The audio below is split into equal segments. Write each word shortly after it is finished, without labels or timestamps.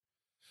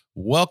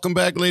Welcome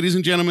back, ladies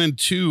and gentlemen,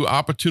 to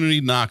Opportunity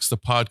Knocks, the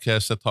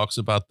podcast that talks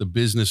about the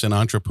business and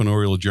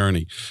entrepreneurial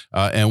journey.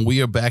 And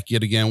we are back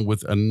yet again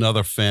with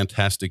another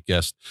fantastic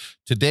guest.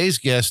 Today's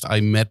guest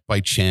I met by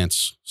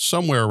chance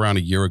somewhere around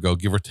a year ago,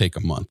 give or take a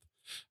month.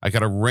 I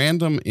got a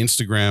random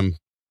Instagram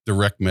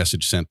direct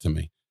message sent to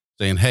me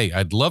saying, hey,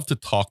 I'd love to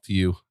talk to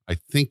you. I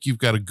think you've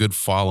got a good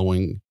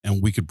following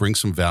and we could bring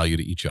some value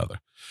to each other.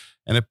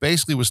 And it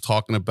basically was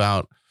talking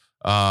about,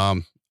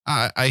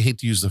 I hate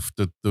to use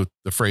the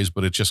phrase,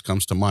 but it just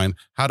comes to mind,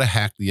 how to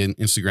hack the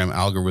Instagram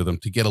algorithm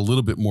to get a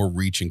little bit more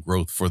reach and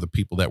growth for the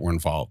people that were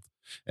involved.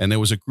 And there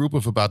was a group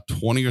of about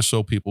 20 or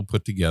so people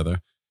put together.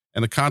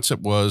 And the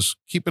concept was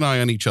keep an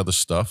eye on each other's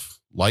stuff,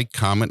 like,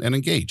 comment, and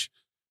engage.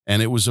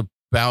 And it was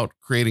about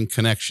creating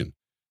connection.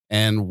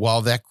 And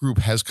while that group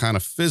has kind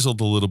of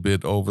fizzled a little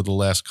bit over the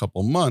last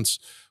couple months,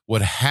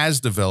 what has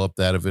developed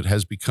out of it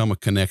has become a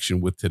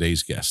connection with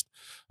today's guest.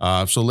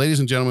 So,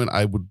 ladies and gentlemen,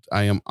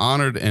 I am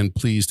honored and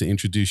pleased to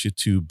introduce you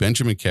to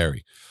Benjamin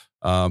Carey.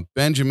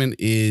 Benjamin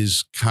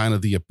is kind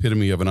of the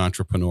epitome of an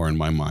entrepreneur in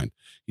my mind.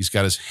 He's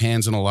got his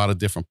hands in a lot of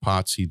different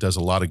pots. He does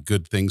a lot of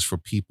good things for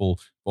people,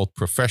 both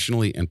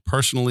professionally and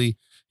personally.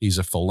 He's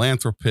a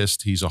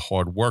philanthropist. He's a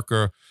hard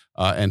worker.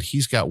 And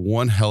he's got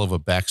one hell of a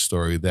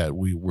backstory that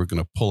we're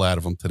going to pull out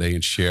of him today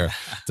and share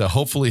to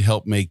hopefully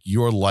help make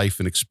your life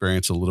and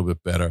experience a little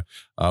bit better,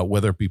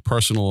 whether it be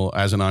personal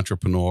as an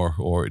entrepreneur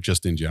or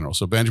just in general.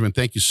 So, Benjamin,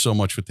 thank you so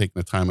much for taking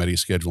the time out of your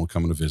schedule and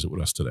coming to visit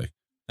with us today.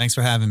 Thanks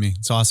for having me.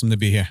 It's awesome to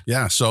be here.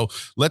 Yeah. So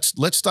let's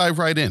dive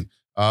right in.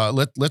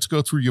 Let's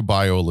go through your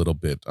bio a little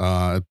bit.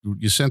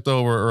 You sent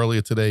over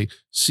earlier today,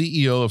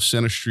 CEO of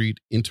Center Street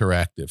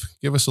Interactive.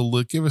 Give us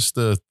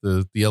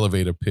the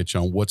elevator pitch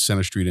on what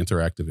Center Street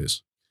Interactive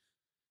is.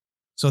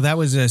 So that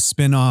was a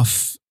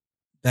spinoff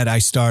that I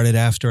started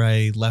after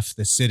I left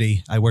the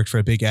city. I worked for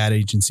a big ad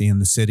agency in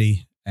the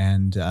city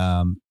and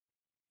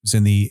was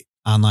in the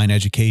online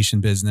education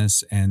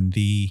business, and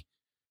the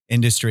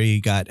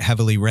industry got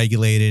heavily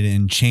regulated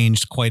and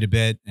changed quite a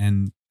bit.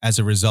 And as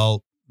a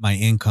result, my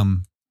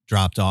income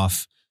dropped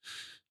off.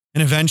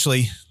 And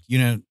eventually,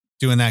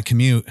 doing that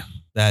commute,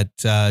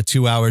 that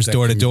 2 hours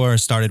door to door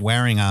started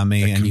wearing on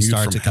me. And you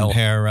start to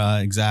compare,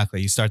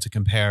 you start to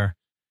compare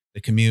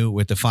the commute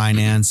with the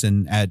finance.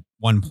 And at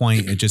one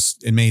point,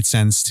 it made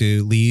sense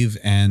to leave.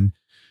 And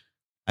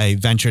I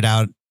ventured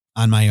out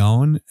on my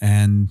own,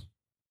 and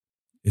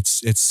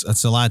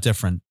it's a lot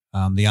different.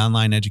 The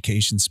online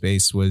education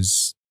space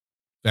was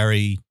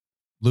very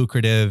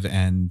lucrative,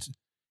 and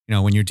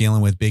when you're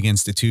dealing with big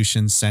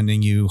institutions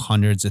sending you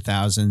hundreds of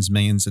thousands,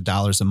 millions of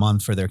dollars a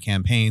month for their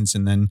campaigns,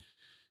 and then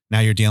now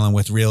you're dealing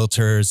with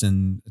realtors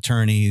and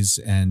attorneys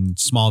and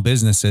small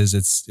businesses,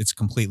 it's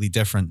completely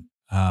different.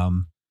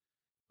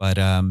 But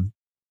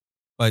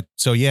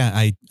so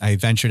yeah, I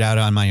ventured out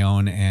on my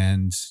own,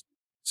 and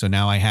so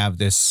now I have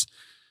this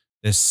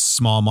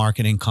small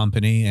marketing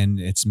company, and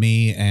it's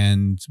me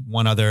and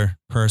one other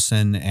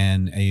person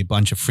and a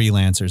bunch of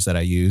freelancers that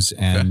I use,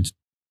 and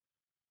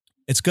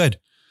it's good.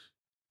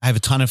 I have a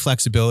ton of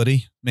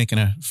flexibility, making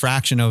a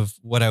fraction of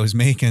what I was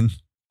making.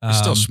 You're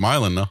still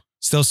smiling though.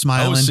 Still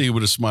smiling. I always see you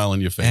with a smile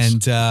on your face.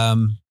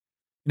 And,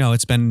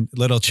 it's been a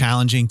little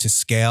challenging to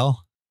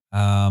scale.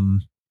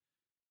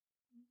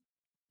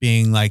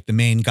 Being like the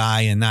main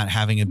guy and not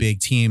having a big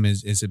team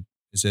is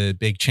a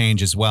big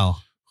change as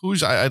well.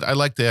 I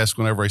like to ask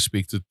whenever I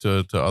speak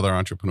to other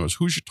entrepreneurs,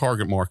 who's your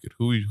target market?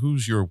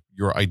 Who's your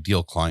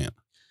ideal client?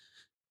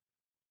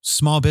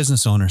 Small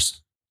business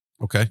owners.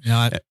 Okay.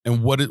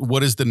 And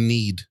what is the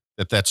need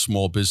that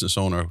small business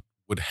owner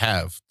would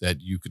have that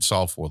you could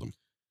solve for them?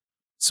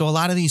 So a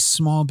lot of these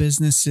small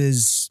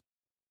businesses,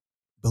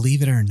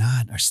 believe it or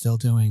not, are still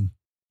doing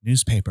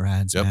newspaper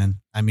ads, man.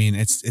 I mean,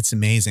 it's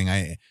amazing.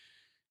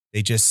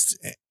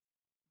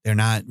 They're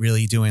not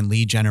really doing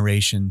lead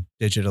generation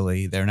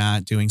digitally. They're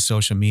not doing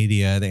social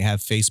media. They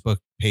have Facebook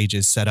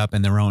pages set up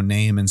in their own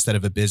name instead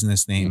of a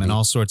business name, and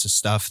all sorts of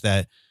stuff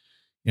that,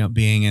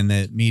 being in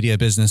the media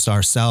business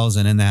ourselves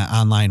and in that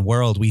online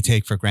world, we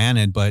take for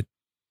granted. But,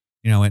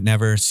 it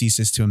never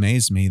ceases to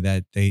amaze me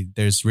that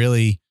there's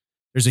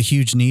a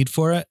huge need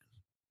for it.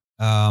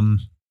 I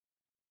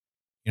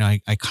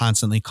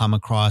constantly come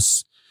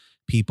across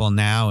people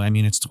now. I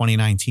mean, it's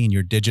 2019,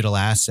 your digital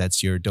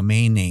assets, your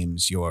domain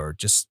names, your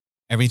just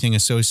everything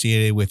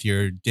associated with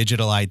your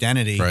digital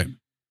identity. Right.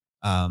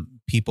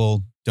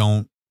 People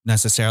don't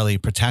necessarily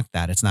protect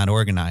that. It's not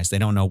organized. They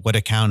don't know what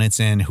account it's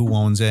in, who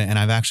owns it. And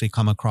I've actually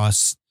come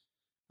across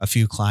a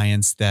few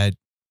clients that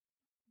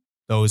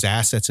those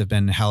assets have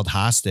been held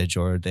hostage,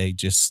 or they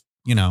just,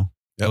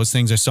 those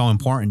things are so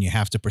important. You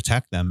have to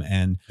protect them.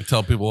 And I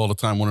tell people all the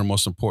time, one of the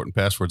most important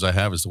passwords I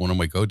have is the one on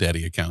my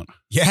GoDaddy account.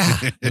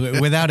 Yeah,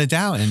 without a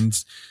doubt.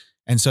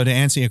 And so to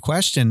answer your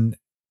question,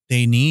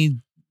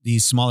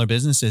 these smaller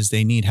businesses,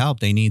 they need help.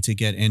 They need to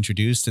get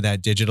introduced to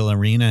that digital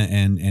arena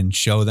and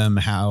show them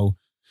how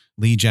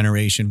lead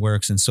generation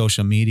works in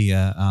social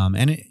media.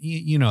 And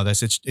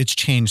it's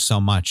changed so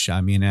much.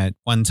 I mean, at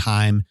one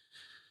time,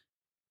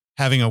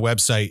 having a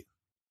website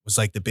was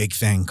like the big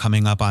thing.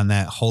 Coming up on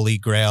that holy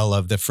grail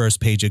of the first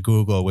page of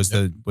Google was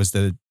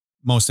the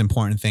most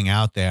important thing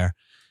out there.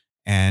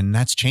 And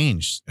that's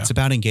changed. Yeah. It's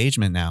about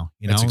engagement now.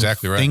 That's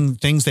exactly right.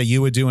 Things that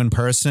you would do in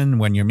person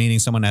when you're meeting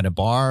someone at a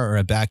bar or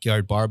a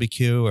backyard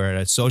barbecue or at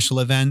a social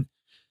event.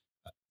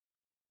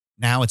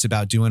 Now it's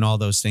about doing all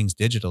those things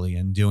digitally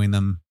and doing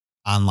them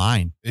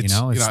online. It's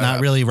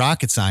not really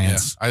rocket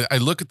science. Yeah. I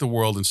look at the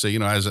world and say,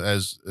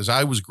 as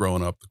I was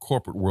growing up, the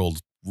corporate world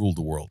ruled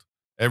the world.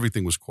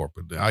 Everything was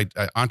corporate.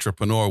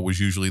 Entrepreneur was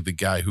usually the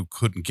guy who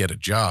couldn't get a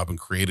job and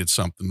created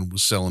something and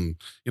was selling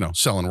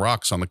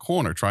rocks on the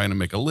corner, trying to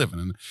make a living.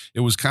 And it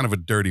was kind of a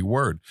dirty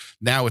word.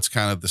 Now it's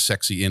kind of the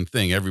sexy in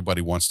thing.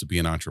 Everybody wants to be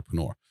an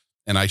entrepreneur.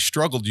 And I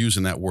struggled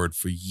using that word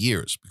for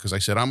years because I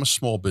said, I'm a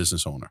small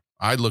business owner.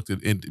 I looked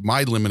at it.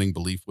 My limiting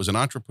belief was an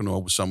entrepreneur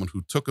was someone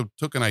who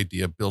took an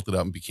idea, built it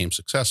up and became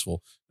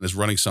successful and is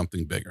running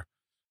something bigger.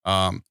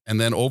 And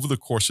then over the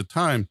course of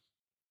time,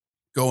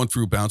 going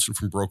through, bouncing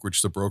from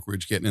brokerage to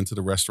brokerage, getting into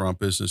the restaurant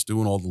business,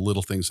 doing all the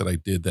little things that I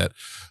did that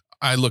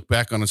I look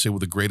back on and say were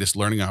the greatest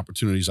learning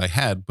opportunities I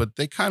had, but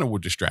they kind of were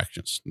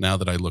distractions now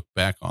that I look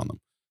back on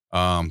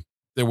them.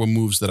 There were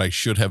moves that I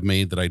should have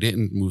made that I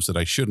didn't, moves that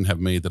I shouldn't have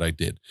made that I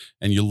did.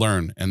 And you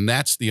learn. And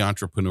that's the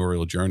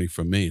entrepreneurial journey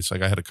for me. It's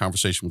like I had a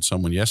conversation with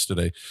someone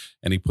yesterday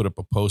and he put up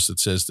a post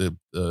that says that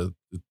the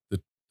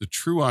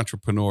true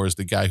entrepreneur is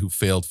the guy who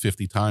failed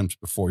 50 times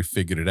before he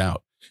figured it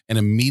out. And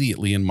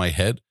immediately in my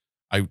head,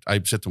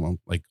 I said to him,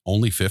 like,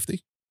 only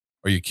 50?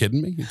 Are you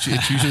kidding me?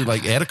 It's usually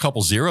like add a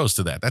couple zeros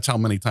to that. That's how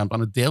many times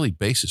on a daily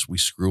basis we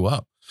screw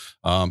up.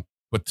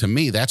 But to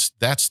me, that's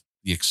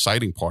the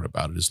exciting part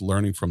about it is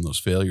learning from those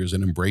failures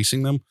and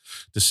embracing them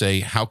to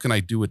say, how can I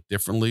do it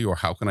differently or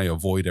how can I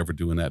avoid ever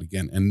doing that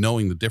again? And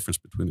knowing the difference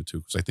between the two,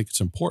 because I think it's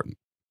important.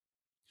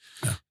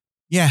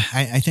 Yeah,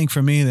 I think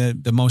for me,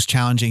 the most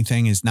challenging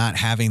thing is not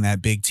having that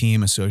big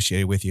team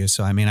associated with you.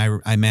 So, I mean,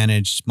 I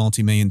managed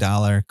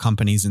multi-million-dollar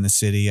companies in the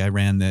city. I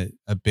ran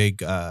a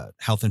big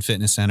health and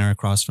fitness center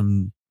across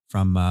from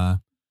the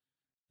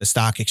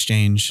stock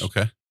exchange.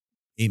 Okay.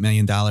 $8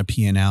 million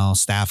P&L,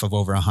 staff of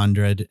over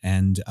 100.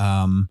 And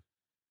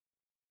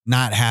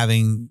not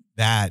having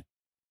that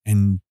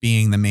and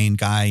being the main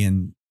guy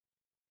and,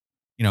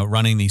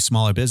 running these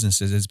smaller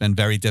businesses has been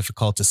very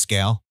difficult to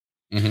scale.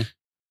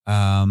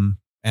 Mm-hmm.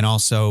 And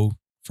also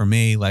for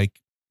me, like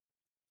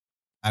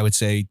I would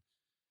say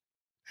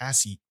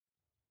past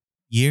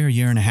year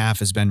and a half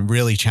has been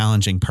really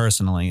challenging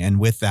personally. And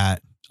with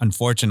that,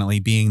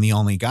 unfortunately, being the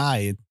only guy,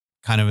 it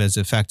kind of has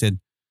affected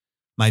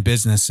my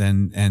business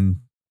and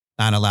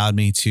not allowed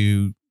me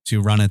to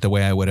run it the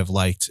way I would have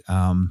liked.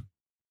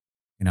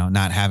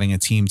 Not having a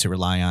team to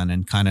rely on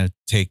and kind of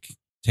take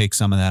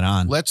some of that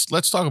on. Let's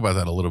talk about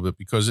that a little bit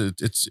because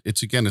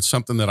it's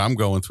something that I'm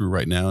going through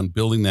right now and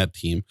building that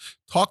team.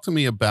 Talk to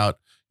me about,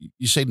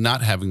 you say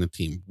not having the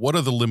team. What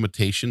are the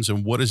limitations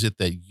and what is it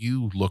that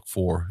you look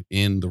for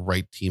in the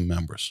right team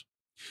members?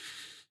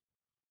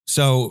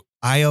 So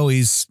I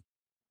always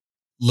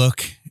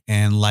look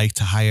and like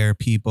to hire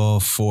people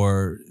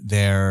for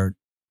their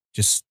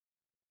just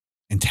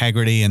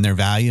integrity and their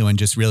value and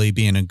just really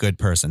being a good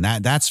person.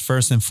 That's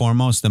first and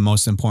foremost the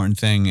most important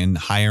thing in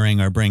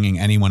hiring or bringing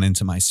anyone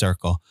into my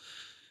circle.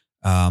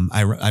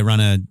 I run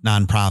a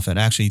nonprofit,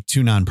 actually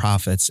 2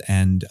 nonprofits,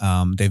 and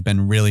they've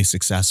been really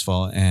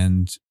successful.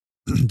 And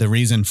the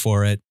reason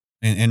for it,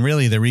 and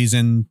really the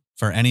reason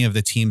for any of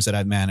the teams that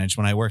I've managed,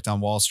 when I worked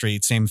on Wall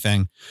Street, same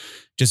thing,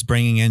 just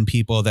bringing in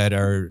people that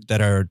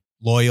are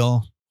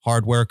loyal,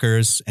 hard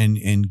workers,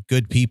 and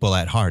good people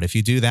at heart. If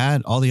you do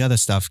that, all the other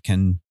stuff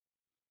can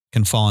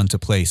fall into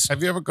place.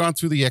 Have you ever gone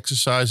through the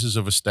exercises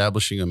of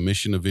establishing a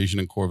mission, a vision,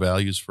 and core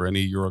values for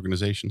any of your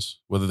organizations,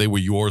 whether they were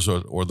yours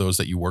or those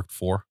that you worked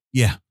for?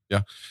 Yeah.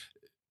 Yeah.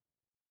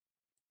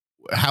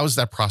 How has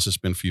that process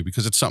been for you?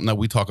 Because it's something that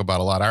we talk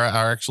about a lot.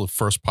 Our actual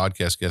first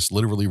podcast guest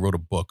literally wrote a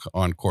book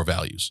on core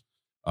values.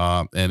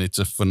 And it's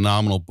a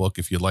phenomenal book.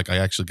 If you'd like, I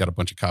actually got a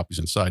bunch of copies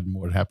inside. I'm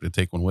more than happy to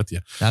take one with you.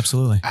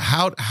 Absolutely.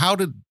 How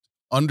did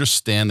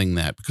understanding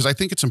that, because I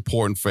think it's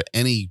important for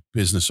any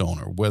business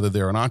owner, whether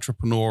they're an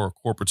entrepreneur or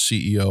corporate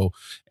CEO,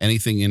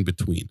 anything in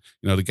between,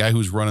 the guy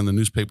who's running the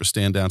newspaper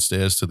stand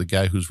downstairs to the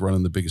guy who's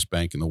running the biggest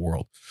bank in the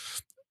world.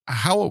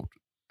 How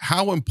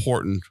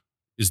important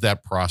is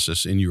that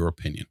process in your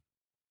opinion?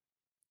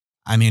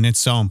 I mean,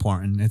 it's so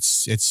important.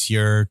 It's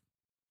your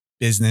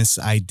business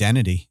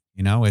identity,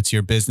 it's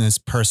your business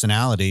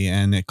personality,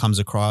 and it comes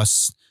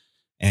across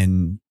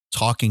in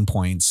talking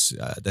points,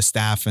 the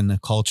staff and the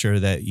culture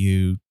that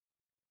you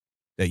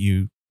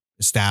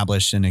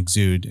establish and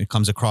exude. It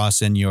comes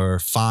across in your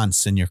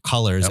fonts and your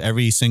colors, Yep.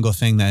 Every single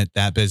thing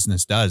that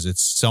business does.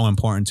 It's so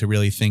important to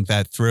really think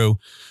that through.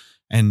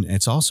 And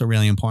it's also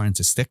really important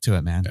to stick to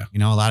it, man.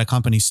 Yeah. A lot of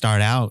companies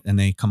start out and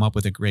they come up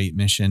with a great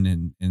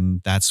mission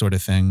and that sort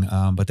of thing,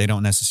 but they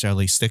don't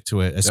necessarily stick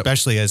to it,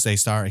 especially as they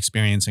start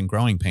experiencing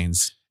growing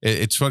pains.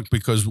 It's fun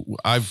because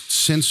I've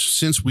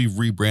since we've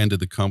rebranded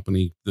the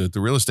company, the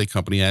real estate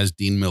company as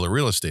Dean Miller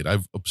Real Estate,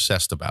 I've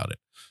obsessed about it.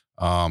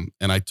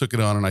 And I took it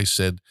on and I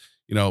said,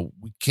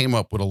 we came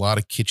up with a lot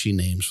of kitschy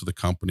names for the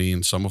company,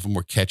 and some of them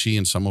were catchy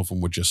and some of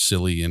them were just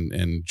silly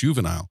and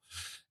juvenile.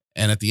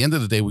 And at the end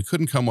of the day, we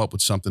couldn't come up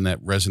with something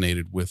that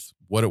resonated with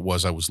what it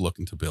was I was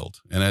looking to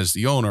build. And as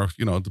the owner,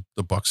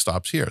 the buck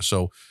stops here.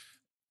 So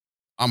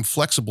I'm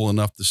flexible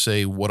enough to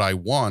say what I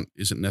want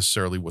isn't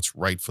necessarily what's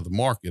right for the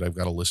market. I've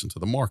got to listen to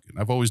the market. And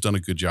I've always done a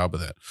good job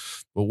of that.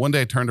 But one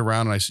day I turned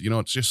around and I said,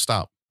 just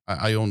stop.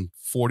 I own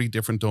 40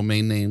 different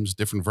domain names,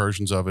 different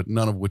versions of it,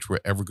 none of which we're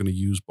ever going to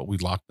use, but we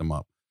locked them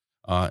up.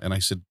 And I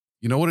said,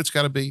 you know what it's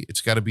got to be?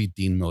 It's got to be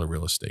Dean Miller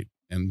Real Estate.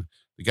 And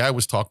the guy I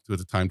was talking to at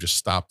the time just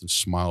stopped and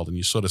smiled, and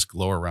you saw this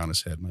glow around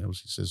his head. And he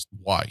says,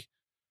 why?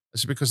 I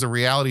said, because the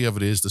reality of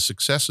it is the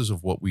successes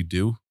of what we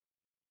do,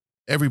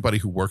 everybody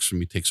who works for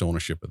me takes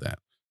ownership of that.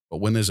 But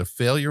when there's a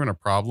failure and a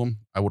problem,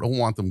 I don't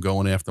want them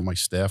going after my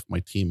staff, my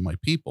team, my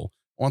people.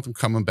 I want them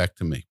coming back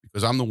to me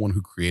because I'm the one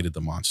who created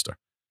the monster.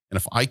 And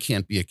if I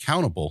can't be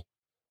accountable,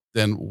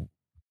 then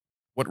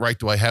what right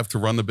do I have to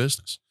run the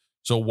business?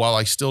 So while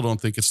I still don't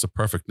think it's the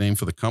perfect name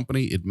for the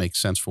company, it makes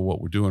sense for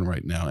what we're doing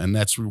right now. And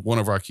that's one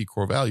of our key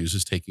core values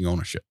is taking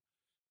ownership.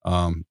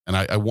 And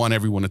I want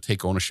everyone to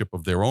take ownership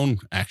of their own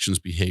actions,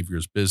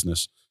 behaviors,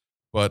 business.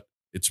 But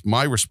it's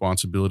my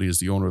responsibility as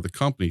the owner of the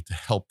company to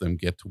help them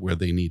get to where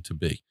they need to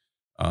be.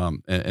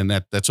 And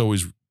that's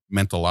always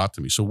meant a lot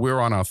to me. So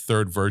we're on our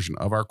third version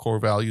of our core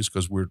values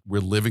because we're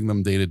living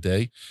them day to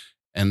day.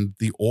 And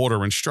the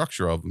order and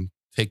structure of them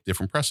take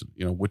different precedent,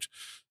 which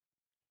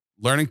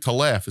learning to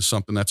laugh is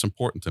something that's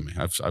important to me.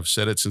 I've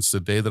said it since the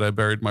day that I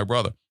buried my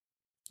brother.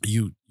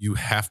 You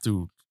have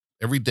to,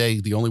 every day,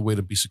 the only way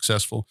to be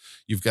successful,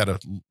 you've got to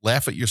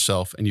laugh at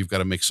yourself and you've got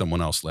to make someone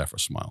else laugh or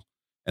smile.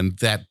 And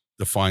that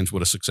defines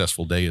what a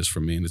successful day is for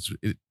me. And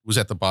it was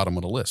at the bottom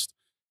of the list.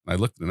 And I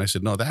looked at it and I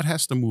said, no, that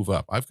has to move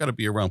up. I've got to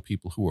be around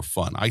people who are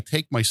fun. I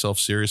take myself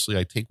seriously.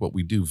 I take what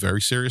we do very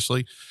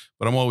seriously,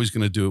 but I'm always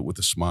going to do it with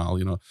a smile.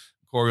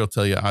 Corey will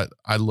tell you,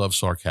 I love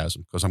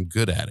sarcasm because I'm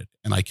good at it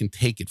and I can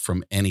take it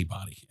from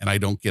anybody and I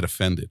don't get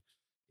offended.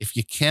 If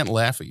you can't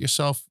laugh at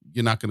yourself,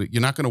 you're not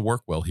gonna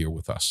work well here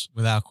with us.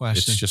 Without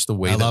question. It's just the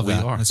way that we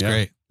are. That's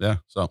great. Yeah.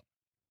 So, all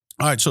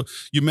right. So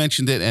you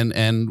mentioned it,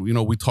 and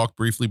we talked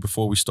briefly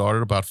before we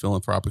started about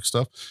philanthropic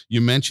stuff.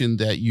 You mentioned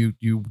that you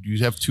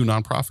have 2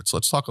 nonprofits.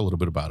 Let's talk a little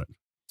bit about it.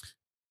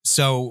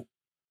 So,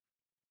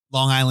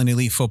 Long Island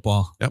Elite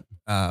Football, yep,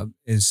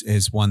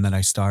 is one that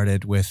I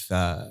started with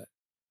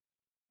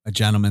a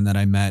gentleman that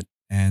I met,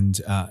 and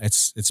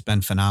it's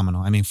been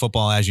phenomenal. I mean,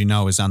 football, as you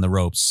know, is on the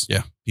ropes.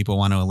 Yeah, people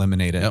want to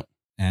eliminate it, yep.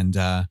 And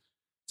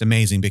it's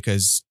amazing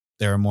because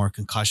there are more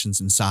concussions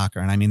in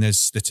soccer, and I mean, there's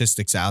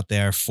statistics out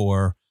there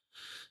for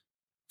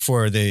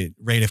the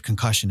rate of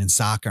concussion in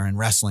soccer and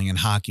wrestling and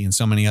hockey and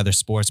so many other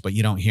sports, but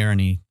you don't hear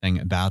anything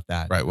about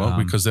that. Right. Well,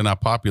 because they're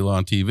not popular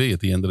on TV at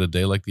the end of the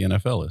day, like the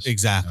NFL is.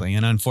 Exactly. Yeah.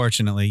 And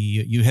unfortunately,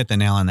 you hit the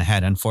nail on the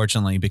head.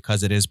 Unfortunately,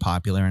 because it is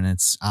popular and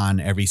it's on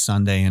every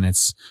Sunday and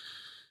it's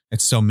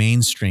so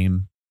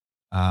mainstream,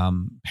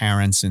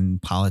 parents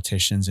and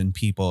politicians and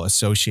people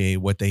associate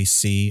what they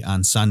see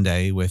on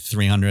Sunday with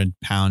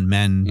 300-pound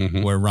men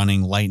who are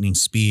running lightning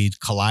speed,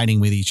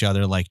 colliding with each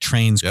other like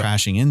trains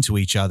crashing into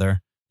each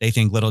other. They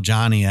think little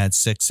Johnny at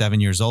 6, 7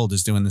 years old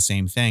is doing the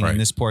same thing. Right. And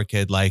this poor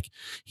kid,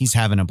 he's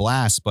having a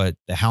blast, but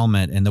the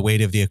helmet and the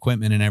weight of the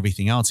equipment and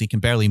everything else, he can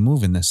barely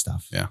move in this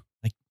stuff. Yeah.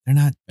 They're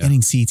not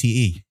getting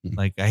CTE.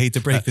 I hate to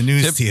break the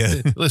news to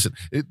you. Listen,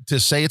 to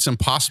say it's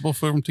impossible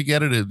for them to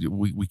get it,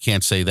 we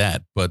can't say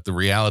that. But the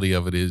reality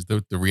of it is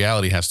the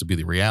reality has to be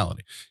the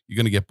reality. You're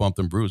going to get bumped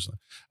and bruised.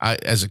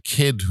 As a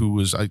kid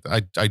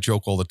I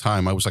joke all the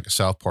time. I was like a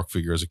South Park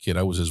figure as a kid.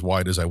 I was as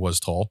wide as I was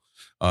tall.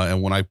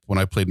 And when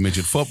I played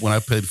midget football,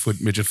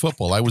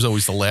 I was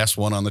always the last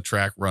one on the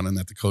track running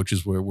that the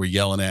coaches were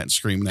yelling at and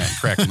screaming at and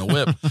cracking the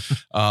whip.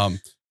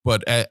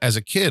 But as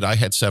a kid, I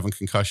had 7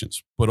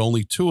 concussions, but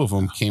only 2 of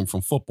them came from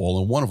football.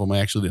 And one of them, I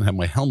actually didn't have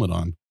my helmet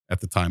on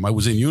at the time. I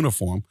was in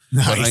uniform,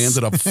 but I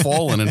ended up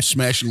falling and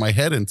smashing my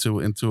head into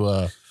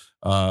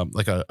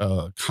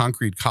a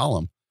concrete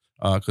column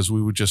because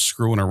we were just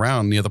screwing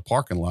around near the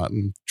parking lot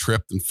and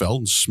tripped and fell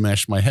and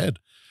smashed my head.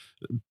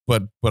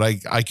 But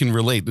I can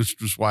relate. This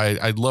is why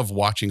I love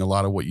watching a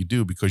lot of what you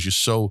do because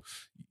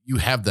you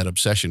have that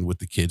obsession with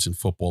the kids in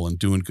football and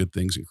doing good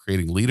things and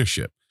creating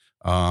leadership.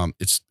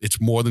 It's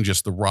more than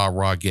just the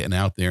rah getting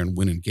out there and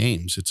winning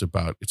games. It's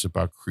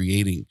about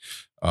creating,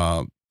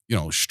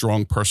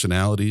 strong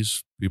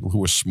personalities, people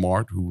who are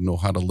smart, who know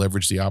how to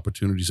leverage the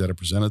opportunities that are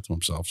presented to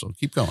themselves. So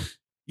keep going.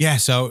 Yeah.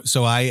 So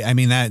I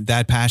mean,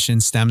 that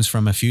passion stems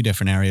from a few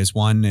different areas.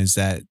 One is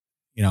that,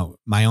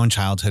 my own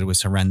childhood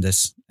was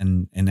horrendous.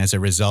 And as a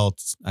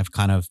result, I've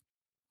kind of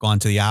gone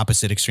to the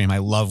opposite extreme. I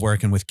love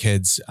working with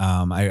kids.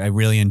 I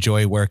really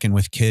enjoy working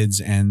with kids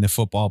and the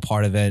football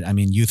part of it. I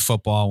mean, youth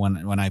football,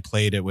 when I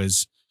played, it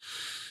was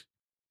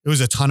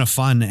a ton of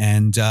fun.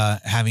 And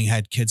having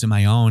had kids of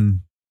my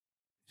own,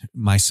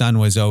 my son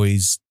was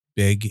always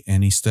big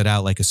and he stood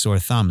out like a sore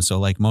thumb. So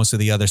like most of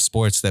the other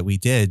sports that we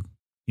did,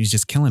 He was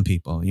just killing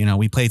people. You know,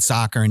 we played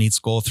soccer and he'd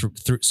score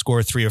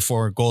 3 or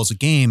 4 goals a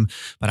game,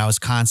 but I was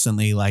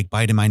constantly like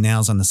biting my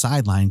nails on the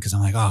sideline because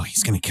I'm like, oh,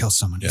 he's going to kill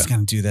someone. He's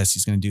going to do this.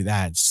 He's going to do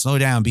that. Slow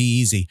down, be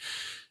easy.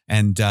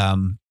 And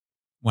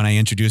when I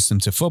introduced him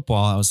to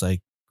football, I was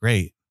like,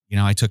 great. You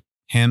know, I took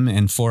him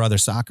and 4 other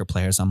soccer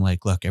players. I'm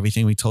like, look,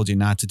 everything we told you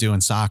not to do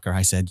in soccer,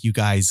 I said, you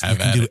guys, you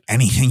can do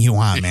anything you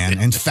want, man.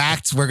 In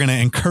fact, we're going to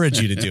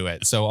encourage you to do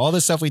it. So all the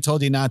stuff we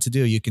told you not to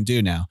do, you can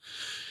do now.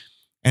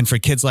 And for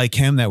kids like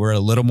him that were a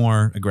little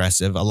more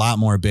aggressive, a lot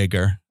more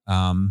bigger,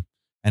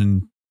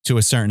 and to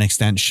a certain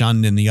extent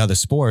shunned in the other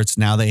sports,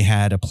 now they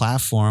had a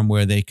platform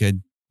where they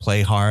could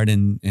play hard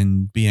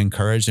and be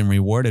encouraged and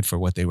rewarded for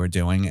what they were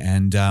doing.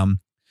 And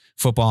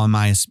football, in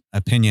my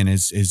opinion,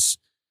 is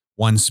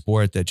one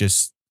sport that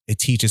just, it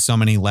teaches so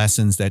many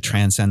lessons that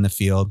transcend the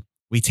field.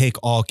 We take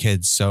all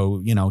kids.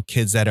 So, you know,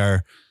 kids that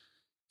are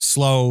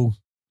slow,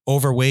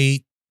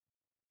 overweight,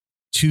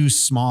 too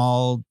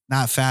small,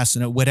 not fast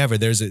enough, whatever.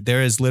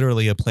 There is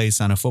literally a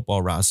place on a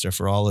football roster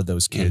for all of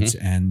those kids.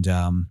 And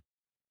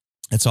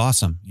it's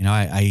awesome. You know,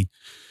 I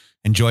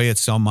enjoy it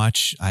so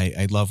much.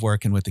 I love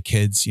working with the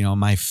kids. You know,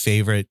 my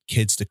favorite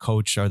kids to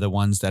coach are the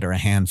ones that are a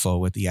handful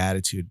with the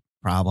attitude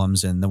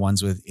problems and the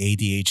ones with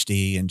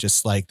ADHD and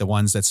just like the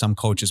ones that some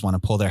coaches want to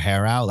pull their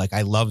hair out. Like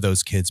I love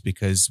those kids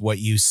because what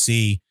you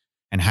see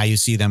and how you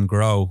see them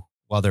grow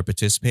while they're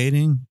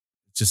participating,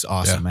 it's just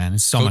awesome, man.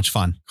 It's so much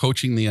fun.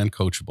 Coaching the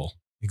uncoachable.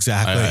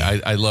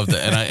 Exactly. I love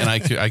that. And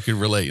I could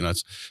relate, you know,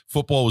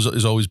 football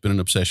has always been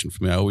an obsession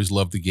for me. I always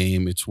loved the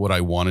game. It's what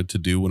I wanted to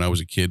do when I was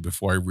a kid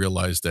before I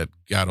realized that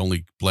God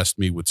only blessed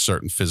me with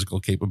certain physical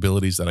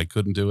capabilities that I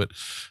couldn't do it.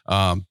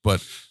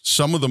 But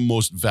some of the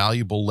most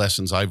valuable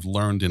lessons I've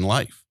learned in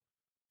life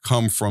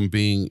come from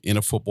being in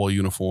a football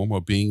uniform or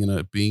being in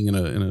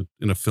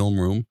a film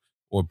room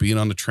or being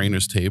on the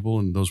trainer's table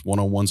and those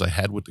one-on-ones I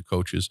had with the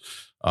coaches.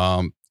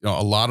 You know,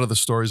 a lot of the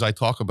stories I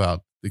talk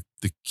about,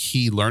 the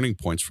key learning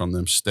points from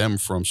them stem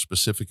from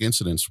specific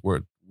incidents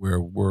where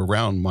were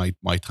around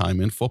my time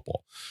in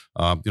football.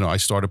 You know, I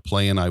started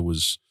playing, I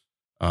was,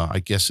 I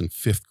guess in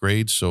 5th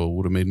grade. So it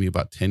would have made me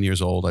about 10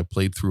 years old. I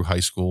played through high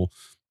school,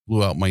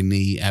 blew out my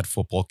knee at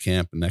football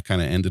camp, and that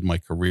kind of ended my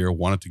career.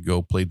 Wanted to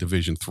go play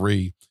Division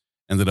III,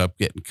 ended up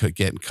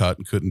getting cut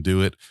and couldn't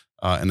do it.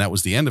 And that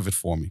was the end of it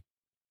for me.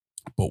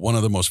 But one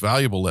of the most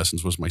valuable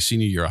lessons was my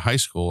senior year of high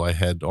school. I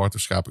had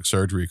arthroscopic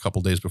surgery a couple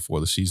of days before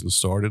the season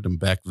started. And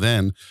back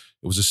then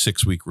it was a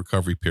 6-week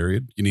recovery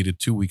period. You needed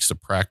 2 weeks to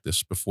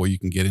practice before you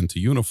can get into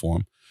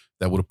uniform.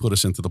 That would have put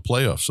us into the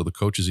playoffs. So the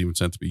coaches even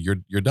said to me,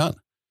 you're done.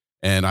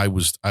 And I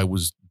was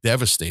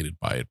devastated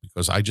by it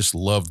because I just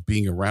loved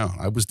being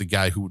around. I was the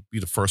guy who would be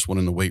the first one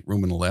in the weight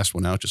room and the last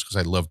one out just because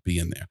I loved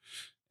being there.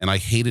 And I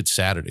hated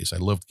Saturdays. I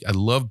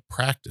loved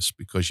practice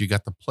because you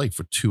got to play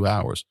for 2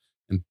 hours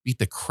and beat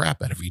the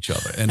crap out of each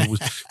other. And it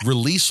was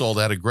release all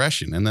that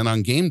aggression. And then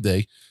on game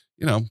day,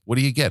 you know, what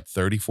do you get?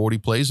 30, 40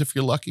 plays if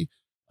you're lucky.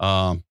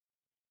 But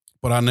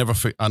I'll never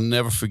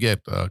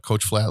forget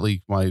Coach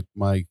Flatley,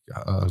 my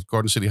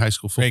Garden City High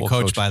School football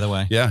coach, by the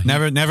way. Yeah.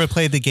 Never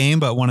played the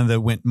game, but one of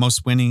the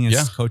most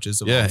winningest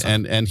coaches of all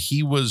time. And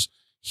he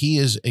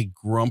is a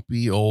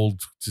grumpy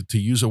old, to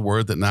use a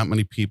word that not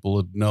many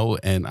people know,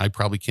 and I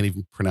probably can't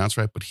even pronounce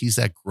right, but he's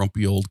that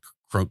grumpy old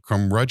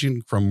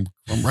curmudgeon,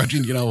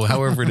 you know,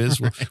 however it is.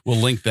 We'll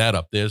link that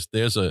up. There's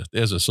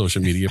a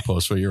social media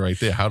post for you right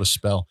there, how to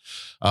spell.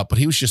 But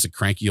he was just a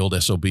cranky old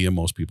SOB in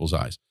most people's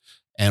eyes.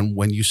 And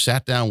when you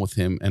sat down with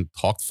him and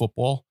talked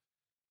football,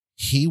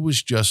 he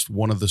was just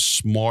one of the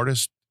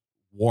smartest,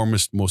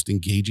 warmest, most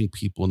engaging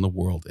people in the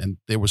world. And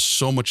there was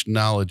so much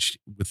knowledge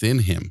within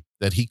him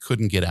that he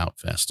couldn't get out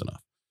fast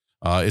enough.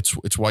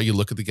 It's why you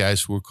look at the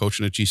guys who are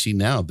coaching at GC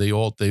now, they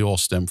all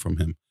stem from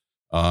him.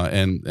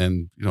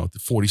 And you know, the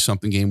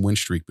 40-something game win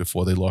streak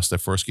before they lost their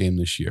first game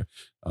this year.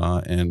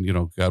 And you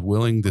know, God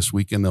willing, this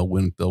weekend they'll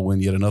win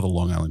yet another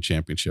Long Island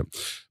championship.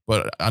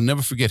 But I'll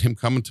never forget him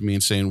coming to me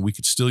and saying, we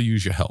could still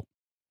use your help.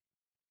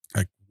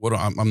 Like,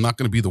 I'm not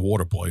going to be the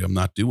water boy. I'm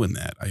not doing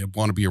that. I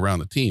want to be around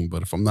the team,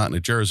 but if I'm not in a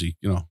jersey,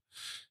 you know,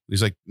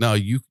 he's like, no,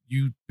 you've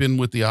been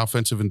with the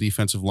offensive and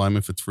defensive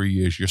linemen for 3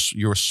 years.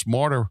 You're a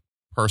smarter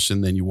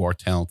person than you are a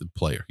talented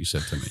player, he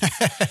said to me.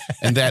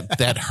 And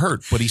that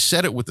hurt, but he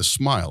said it with a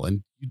smile,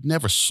 and you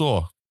never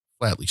saw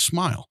Flatley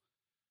smile.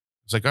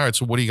 It's like, all right,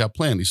 so what do you got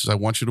planned? He says, I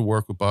want you to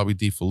work with Bobby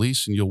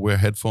DeFelice, and you'll wear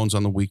headphones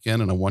on the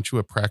weekend, and I want you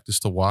at practice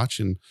to watch,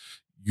 and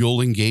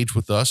you'll engage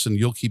with us, and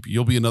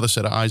you'll be another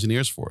set of eyes and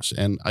ears for us.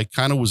 And I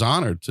kind of was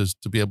honored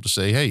to be able to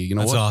say, hey, you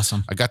know, that's what?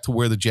 Awesome. I got to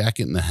wear the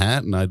jacket and the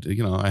hat, and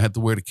I had to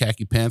wear the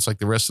khaki pants like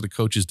the rest of the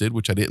coaches did,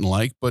 which I didn't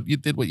like, but you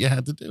did what you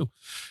had to do.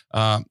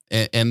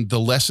 And the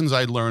lessons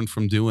I learned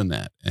from doing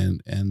that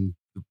and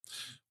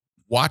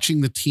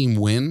watching the team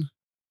win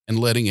and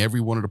letting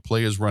every one of the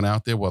players run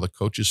out there while the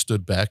coaches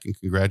stood back and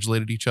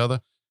congratulated each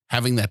other,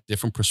 having that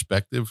different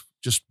perspective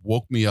just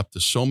woke me up to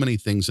so many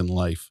things in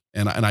life.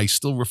 And I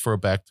still refer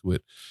back to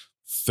it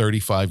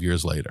 35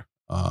 years later.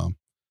 You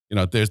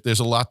know, there's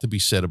a lot to be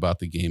said about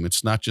the game.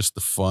 It's not just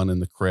the fun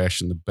and the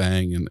crash and the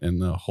bang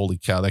and the holy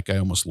cow, that guy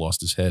almost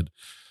lost his head.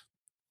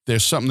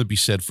 there's something to be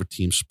said for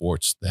team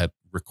sports that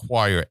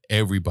require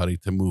everybody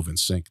to move in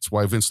sync. It's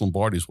why Vince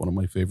Lombardi is one of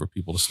my favorite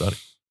people to study.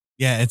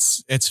 Yeah,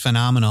 it's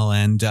phenomenal,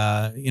 and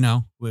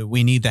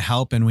we need the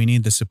help and we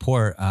need the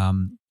support.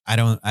 I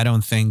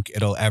don't think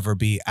it'll ever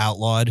be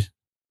outlawed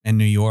in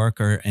New York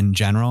or in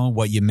general.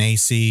 What you may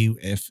see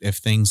if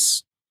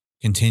things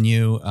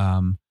continue,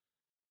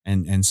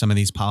 and some of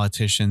these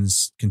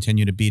politicians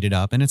continue to beat it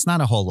up, and it's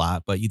not a whole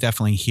lot, but you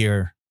definitely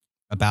hear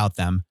about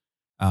them.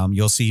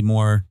 You'll see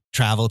more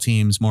travel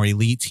teams, more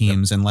elite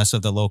teams, and less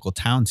of the local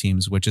town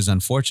teams, which is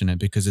unfortunate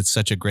because it's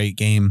such a great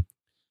game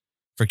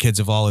for kids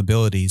of all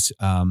abilities.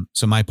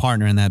 So my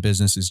partner in that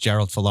business is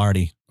Gerald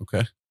Filardi.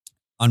 Okay.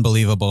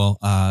 Unbelievable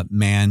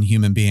man,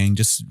 human being,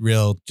 just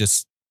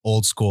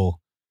old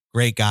school,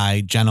 great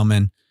guy,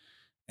 gentleman.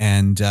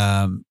 And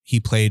he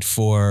played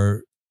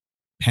for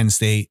Penn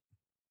State,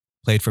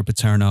 played for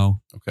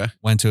Paterno. Okay.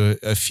 Went to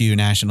a few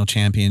national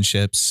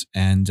championships,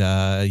 and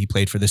he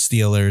played for the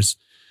Steelers.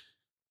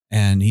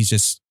 And he's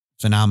just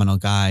a phenomenal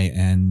guy.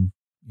 And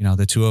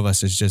the two of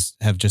us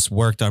have just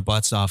worked our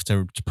butts off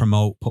to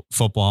promote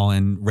football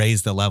and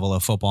raise the level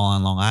of football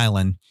on Long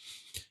Island.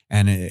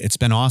 And it's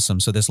been awesome.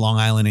 So this Long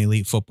Island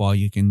Elite Football,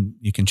 you can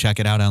check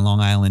it out on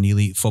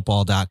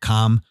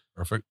longislandelitefootball.com.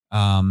 Perfect.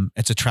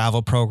 It's a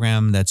travel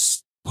program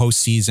that's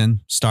postseason,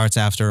 starts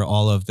after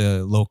all of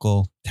the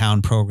local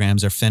town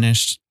programs are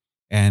finished.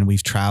 And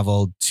we've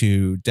traveled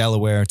to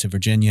Delaware, to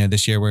Virginia.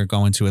 This year we're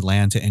going to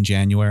Atlanta in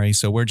January.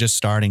 So we're just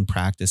starting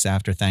practice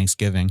after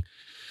Thanksgiving.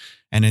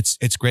 And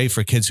it's great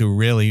for kids who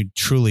really,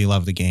 truly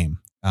love the game.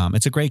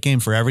 It's a great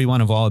game for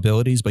everyone of all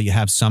abilities, but you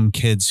have some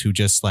kids who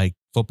just like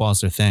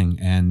football's their thing.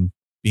 And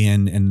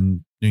being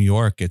in New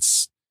York,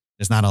 there's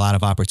not a lot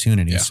of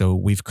opportunity. Yeah. So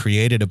we've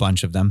created a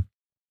bunch of them.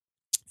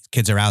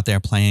 Kids are out there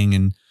playing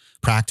and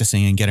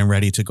practicing and getting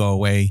ready to go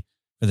away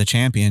for the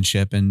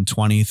championship in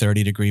 20,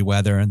 30 degree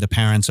weather. The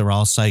parents are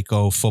all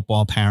psycho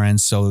football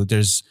parents. So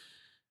there's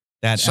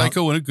that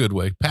psycho in a good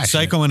way. Passionate.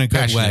 Psycho in a good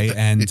Passionate. way.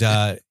 And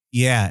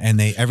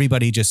and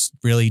everybody just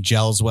really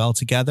gels well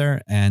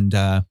together. And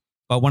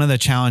but one of the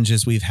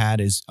challenges we've had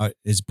is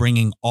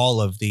bringing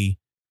all of the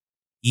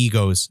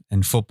egos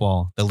in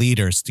football, the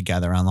leaders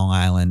together on Long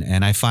Island.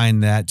 And I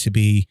find that to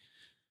be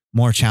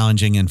more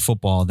challenging in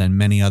football than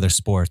many other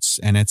sports.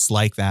 And it's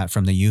like that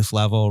from the youth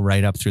level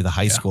right up through the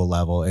high school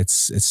level.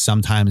 It's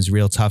sometimes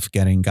real tough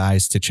getting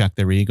guys to check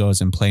their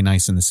egos and play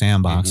nice in the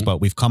sandbox, but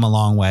we've come a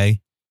long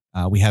way.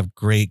 We have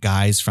great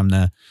guys from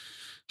the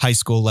high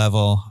school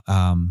level,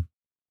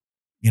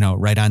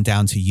 right on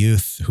down to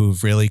youth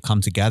who've really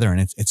come together.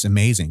 And it's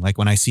amazing. Like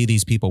when I see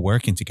these people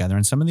working together,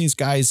 and some of these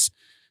guys,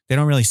 they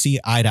don't really see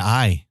eye to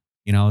eye.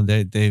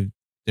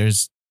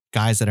 There's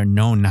guys that are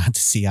known not to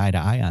see eye to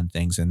eye on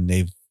things, and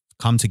they've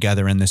come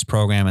together in this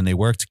program and they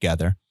work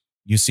together.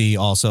 You see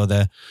also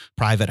the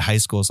private high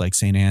schools like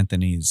St.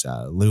 Anthony's,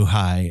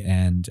 Lehigh,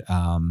 and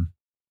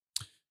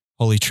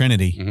Holy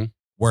Trinity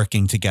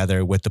working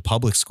together with the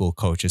public school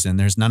coaches. And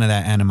there's none of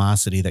that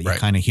animosity that you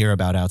kind of hear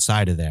about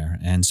outside of there.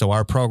 And so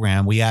our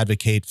program, we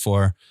advocate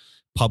for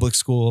public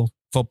school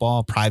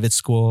football, private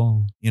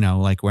school,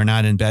 we're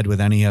not in bed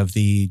with any of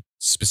the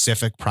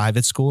specific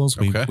private schools.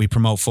 Okay. We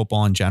promote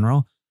football in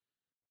general,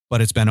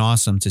 but it's been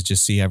awesome to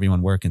just see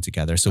everyone working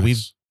together. So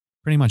we've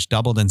pretty much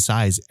doubled in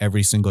size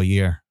every single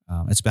year.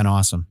 It's been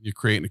awesome. You're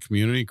creating a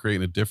community,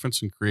 creating a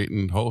difference, and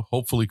creating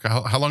hopefully.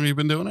 How long have you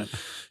been doing it?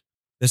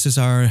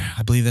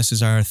 I believe this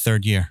is our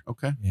third year.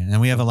 Okay. Yeah,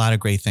 and we have a lot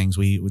of great things.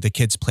 The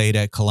kids played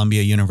at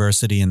Columbia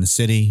University in the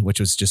city, which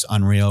was just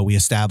unreal. We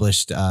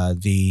established I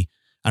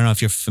don't know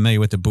if you're familiar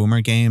with the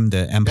Boomer game,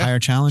 the Empire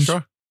Challenge.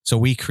 Sure. So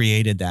we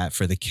created that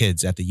for the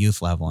kids at the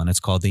youth level, and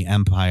it's called the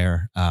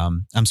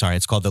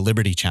it's called the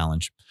Liberty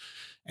Challenge.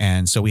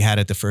 And so we had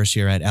it the first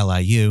year at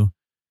LIU.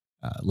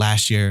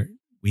 Last year,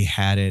 we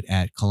had it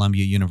at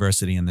Columbia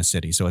University in the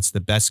city. So it's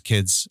the best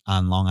kids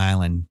on Long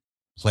Island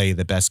play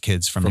the best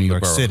kids from New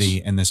York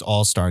City in this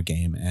all-star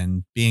game.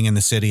 And being in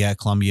the city at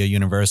Columbia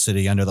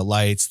University under the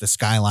lights, the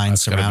skyline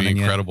surrounding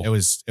it, it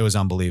was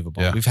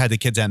unbelievable. Yeah. We've had the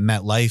kids at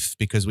MetLife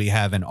because we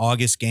have an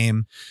August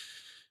game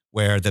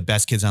where the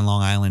best kids on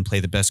Long Island play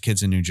the best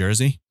kids in New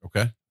Jersey.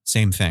 Okay.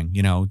 Same thing.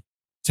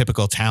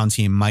 Typical town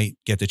team might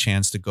get the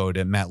chance to go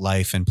to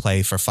MetLife and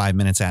play for 5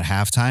 minutes at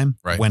halftime.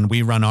 Right. When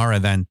we run our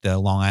event, the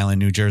Long Island,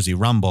 New Jersey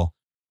Rumble,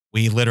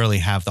 we literally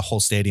have the whole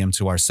stadium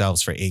to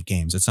ourselves for 8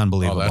 games. It's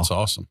unbelievable. Oh, that's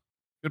awesome.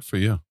 Good for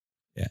you.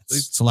 Yeah,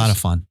 it's a lot of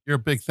fun. You're a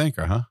big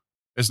thinker, huh?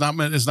 There's not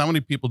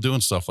many people doing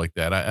stuff like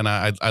that.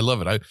 I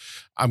love it.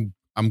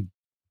 I'm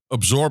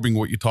absorbing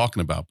what you're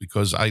talking about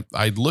because I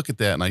look at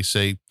that and I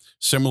say,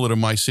 similar to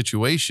my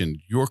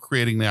situation, you're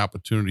creating the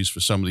opportunities for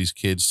some of these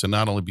kids to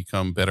not only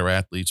become better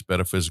athletes,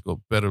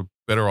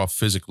 better off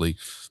physically,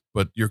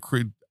 but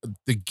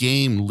the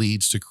game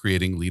leads to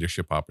creating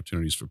leadership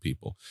opportunities for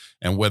people.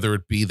 And whether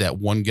it be that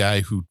one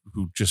guy who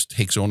just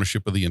takes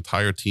ownership of the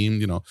entire team,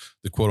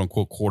 the quote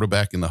unquote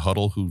quarterback in the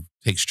huddle who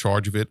takes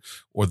charge of it,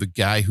 or the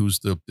guy who's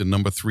the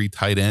number 3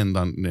 tight end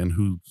and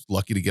who's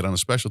lucky to get on the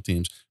special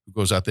teams, who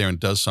goes out there and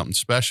does something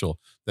special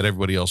that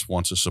everybody else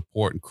wants to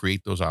support and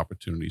create those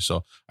opportunities.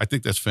 So I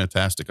think that's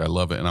fantastic. I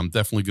love it. And I'm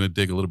definitely going to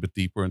dig a little bit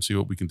deeper and see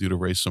what we can do to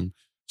raise some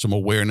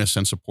awareness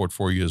and support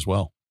for you as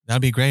well.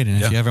 That'd be great.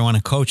 And if you ever want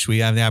to coach, we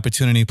have the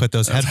opportunity to put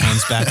those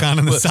headphones back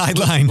on the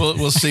sideline.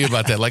 We'll see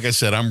about that. Like I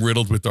said, I'm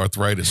riddled with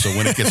arthritis. So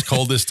when it gets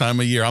cold this time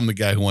of year, I'm the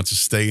guy who wants to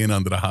stay in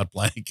under the hot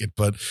blanket.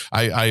 But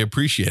I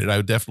appreciate it.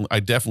 I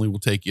definitely will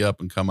take you up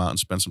and come out and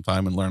spend some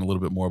time and learn a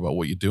little bit more about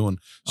what you're doing.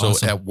 So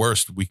awesome. At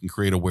worst, we can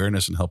create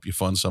awareness and help you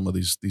fund some of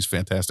these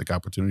fantastic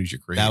opportunities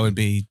you're creating. That would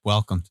be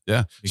welcome.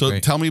 Yeah. So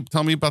great. Tell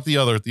me about the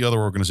other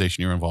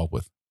organization you're involved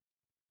with.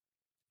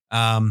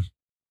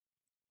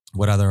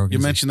 What other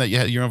organization? You mentioned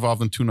that you're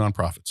involved in 2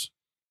 nonprofits.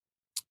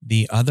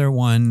 The other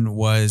one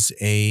was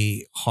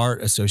a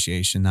heart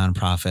association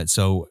nonprofit.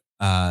 So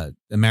the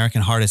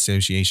American Heart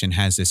Association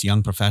has this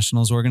young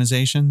professionals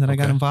organization that I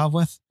got involved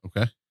with.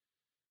 Okay.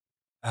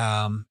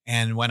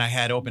 And when I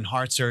had open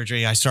heart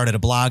surgery, I started a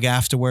blog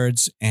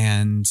afterwards,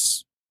 and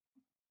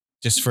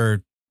just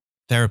for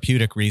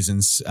therapeutic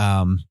reasons,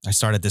 I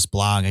started this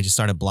blog. I just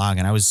started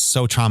blogging. I was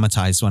so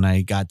traumatized when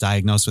I got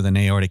diagnosed with an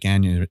aortic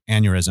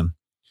aneurysm.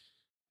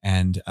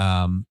 And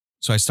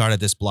so I started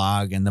this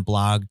blog, and the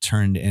blog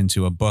turned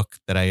into a book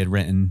that I had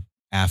written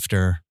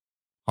after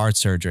heart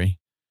surgery.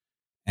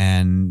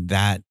 And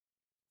that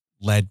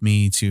led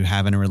me to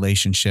having a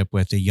relationship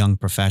with the Young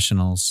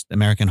Professionals, the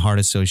American Heart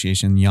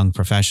Association Young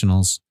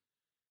Professionals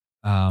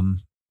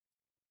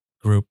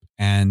group.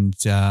 And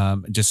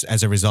just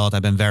as a result,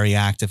 I've been very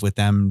active with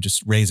them,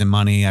 just raising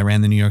money. I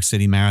ran the New York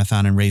City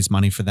Marathon and raised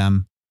money for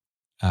them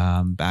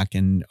back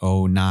in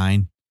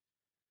 2009.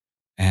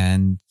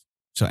 And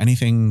so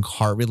anything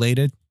heart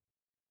related,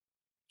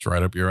 it's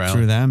right up your alley.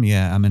 Through them,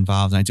 yeah, I'm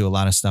involved, and I do a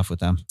lot of stuff with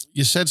them.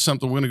 You said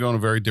something, we're going to go in a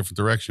very different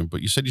direction,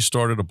 but you said you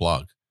started a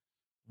blog.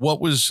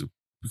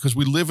 Because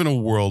we live in a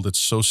world that's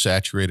so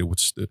saturated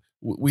with,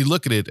 we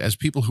look at it as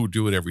people who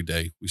do it every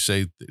day. We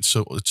say it's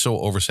so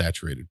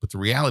oversaturated, but the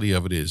reality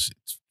of it is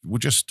we're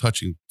just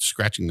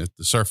scratching the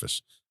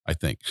surface. I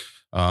think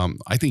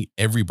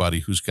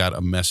everybody who's got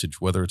a message,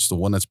 whether it's the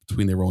one that's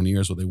between their own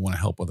ears or they want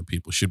to help other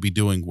people, should be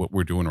doing what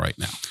we're doing right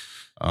now.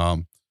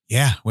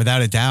 Yeah,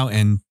 without a doubt.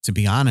 And to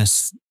be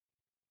honest,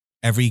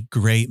 every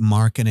great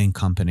marketing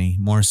company,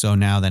 more so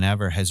now than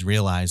ever, has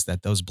realized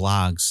that those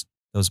blogs,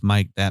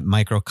 that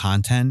micro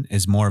content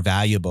is more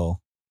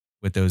valuable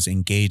with those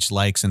engaged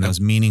likes and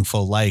those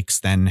meaningful likes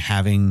than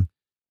having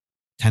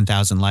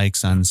 10,000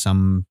 likes on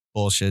some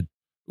bullshit.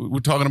 We're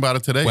talking about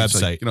it today.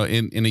 Website. It's like,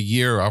 in a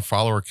year, our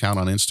follower count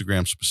on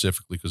Instagram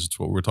specifically, because it's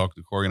what we were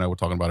talking to Corey and I were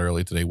talking about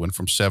earlier today, went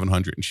from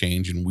 700 and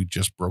change, and we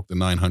just broke the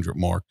 900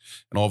 mark.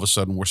 And all of a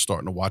sudden, we're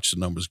starting to watch the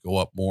numbers go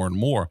up more and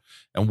more.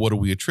 And what do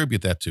we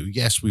attribute that to?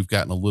 Yes, we've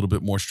gotten a little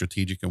bit more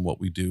strategic in what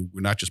we do.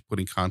 We're not just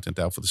putting content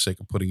out for the sake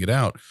of putting it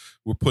out.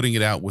 We're putting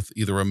it out with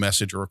either a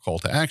message or a call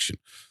to action,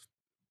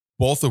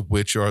 both of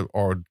which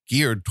are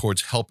geared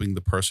towards helping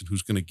the person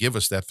who's going to give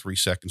us that 3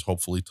 seconds,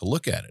 hopefully, to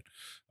look at it.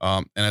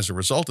 And as a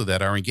result of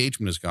that, our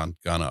engagement has gone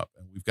up,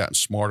 and we've gotten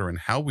smarter in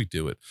how we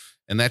do it.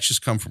 And that's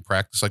just come from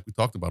practice, like we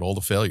talked about, all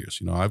the failures.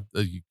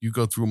 You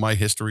go through my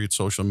history at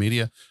social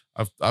media.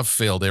 I've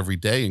failed every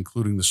day,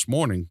 including this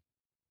morning.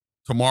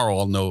 Tomorrow,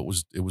 I'll know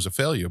it was a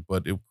failure,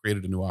 but it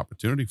created a new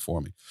opportunity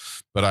for me.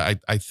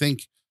 But I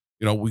think,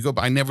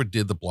 I never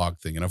did the blog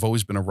thing, and I've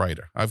always been a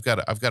writer. I've got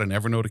an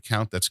Evernote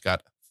account that's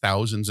got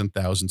thousands and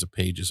thousands of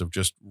pages of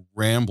just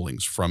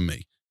ramblings from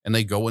me, and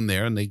they go in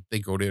there and they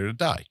go there to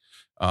die.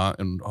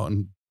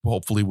 And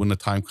hopefully when the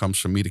time comes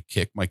for me to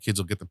kick, my kids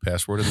will get the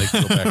password and they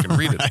can go back and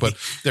read it. But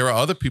there are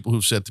other people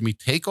who've said to me,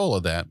 take all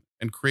of that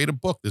and create a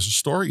book. There's a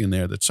story in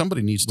there that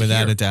somebody needs to hear.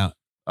 Without a doubt.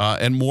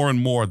 And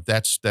more,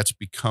 that's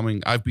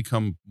becoming, I've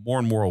become more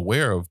and more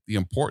aware of the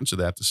importance of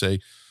that, to say,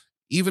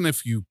 even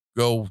if you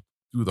go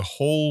through the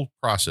whole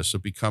process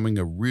of becoming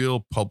a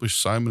real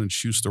published Simon &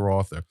 Schuster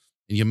author,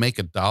 and you make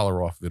 $1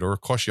 off of it, or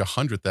it costs you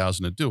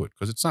 $100,000 to do it,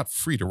 because it's not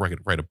free to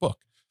write a book.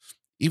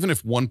 Even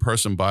if one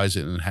person buys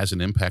it and it has an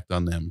impact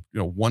on them,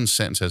 one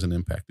sentence has an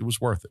impact, it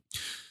was worth it.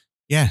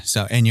 Yeah.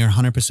 So, and you're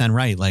 100%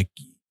 right. Like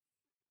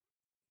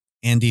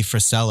Andy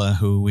Frisella,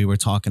 who we were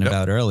talking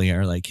about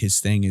earlier, like his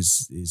thing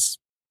is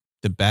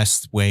the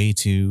best way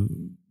to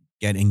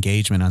get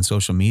engagement on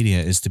social media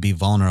is to be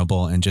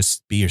vulnerable and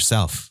just be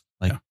yourself.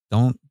 Like,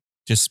 don't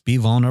just be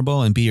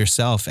vulnerable and be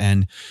yourself.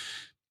 And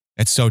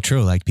it's so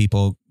true. Like,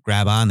 people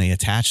grab on, they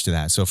attach to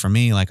that. So for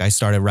me, like, I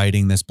started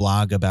writing this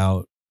blog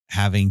about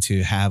having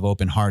to have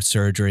open heart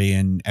surgery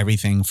and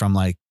everything from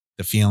like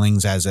the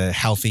feelings as a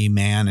healthy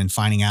man and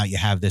finding out you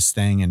have this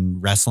thing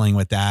and wrestling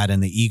with that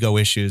and the ego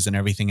issues and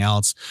everything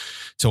else,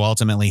 to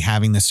ultimately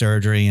having the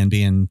surgery and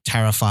being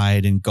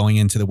terrified and going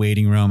into the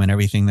waiting room and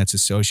everything that's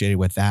associated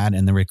with that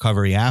and the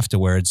recovery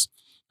afterwards.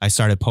 I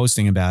started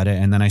posting about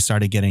it, and then I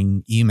started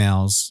getting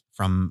emails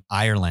from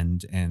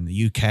Ireland and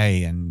the UK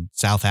and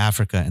South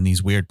Africa and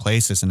these weird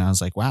places. And I was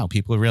like, wow,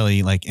 people are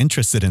really like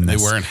interested in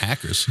this. They weren't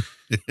hackers.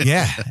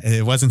 Yeah,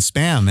 it wasn't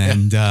spam.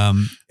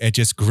 And it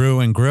just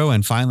grew and grew.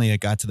 And finally it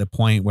got to the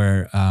point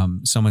where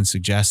someone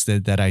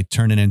suggested that I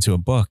turn it into a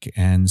book.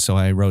 And so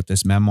I wrote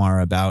this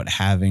memoir about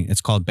it's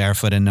called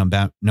Barefoot in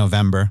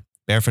November.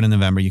 Barefoot in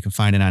November. You can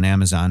find it on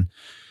Amazon.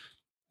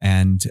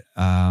 And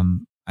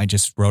I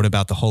just wrote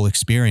about the whole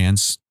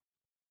experience.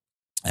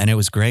 And it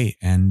was great.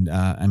 And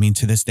I mean,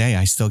 to this day,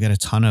 I still get a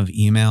ton of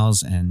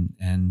emails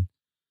and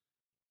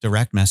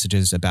direct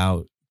messages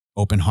about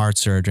open heart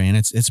surgery. And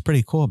it's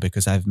pretty cool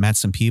because I've met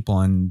some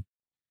people, and,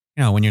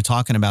 you know, when you're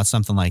talking about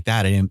something like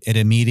that, it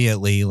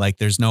immediately, like,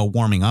 there's no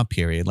warming up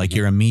period. Like,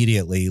 you're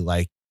immediately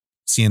like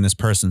seeing this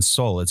person's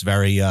soul. It's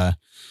very,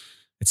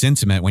 it's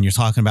intimate when you're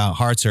talking about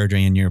heart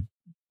surgery and you're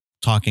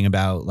talking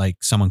about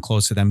like someone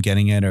close to them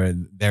getting it or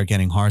they're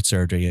getting heart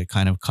surgery. It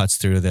kind of cuts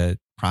through the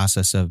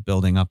process of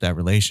building up that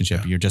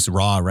relationship. You're just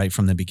raw right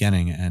from the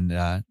beginning.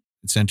 And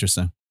it's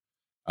interesting.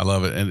 I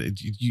love it. And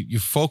you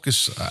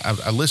focus,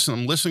 I'm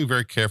listening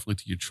very carefully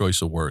to your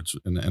choice of words.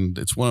 And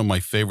it's one of my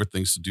favorite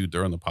things to do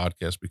during the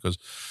podcast because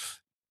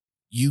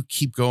you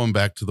keep going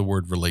back to the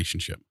word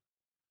relationship.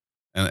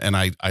 And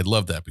I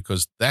love that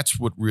because that's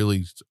what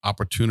really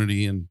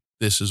opportunity and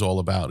this is all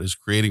about, is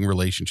creating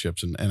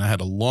relationships. And I had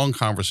a long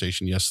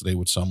conversation yesterday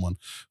with someone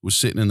who was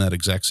sitting in that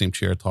exact same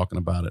chair talking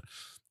about it.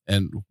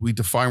 And we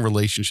define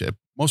relationship.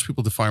 Most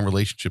people define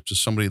relationships as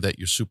somebody that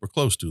you're super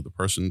close to,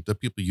 the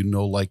people you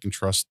know, like, and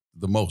trust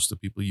the most, the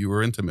people you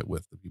are intimate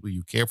with, the people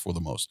you care for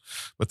the most.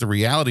 But the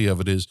reality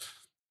of it is,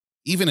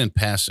 even in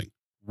passing,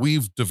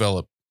 we've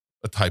developed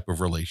a type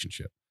of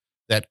relationship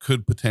that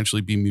could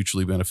potentially be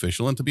mutually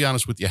beneficial. And to be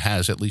honest with you,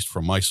 has, at least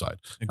from my side.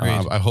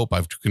 I hope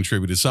I've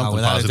contributed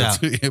something positive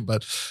to you.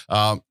 But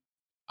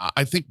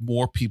I think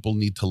more people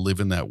need to live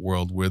in that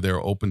world where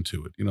they're open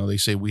to it. You know, they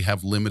say we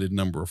have limited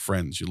number of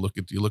friends. You look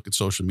at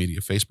social media.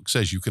 Facebook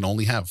says you can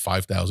only have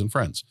 5,000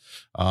 friends.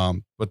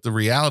 But the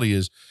reality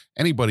is,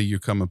 anybody you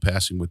come in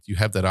passing with, you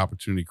have that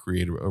opportunity to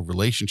create a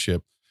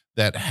relationship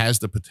that has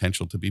the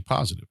potential to be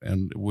positive.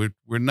 And we're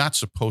not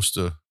supposed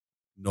to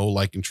know,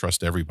 like, and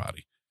trust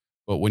everybody.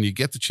 But when you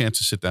get the chance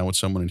to sit down with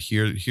someone and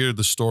hear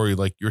the story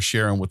like you're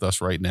sharing with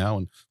us right now,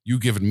 and you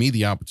given me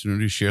the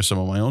opportunity to share some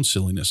of my own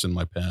silliness in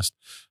my past,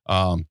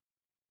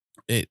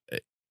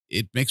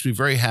 it makes me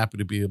very happy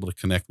to be able to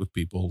connect with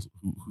people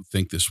who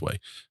think this way.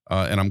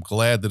 And I'm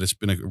glad that it's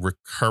been a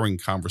recurring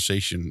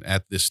conversation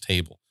at this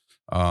table,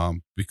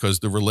 because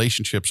the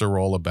relationships are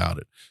all about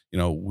it. You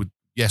know,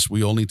 yes,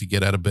 we all need to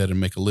get out of bed and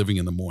make a living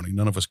in the morning.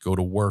 None of us go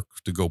to work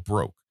to go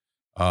broke.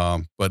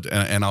 But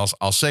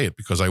I'll say it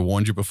because I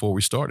warned you before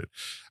we started.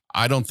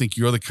 I don't think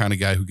you're the kind of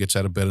guy who gets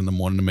out of bed in the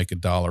morning to make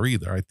 $1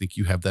 either. I think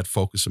you have that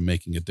focus of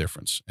making a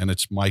difference. And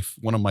it's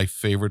one of my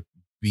favorite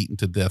beaten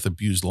to death,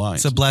 abused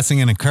lines. It's a blessing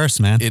and a curse,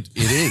 man. It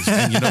is.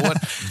 And you know what?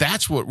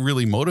 That's what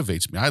really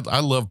motivates me. I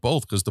love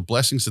both, because the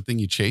blessing's the thing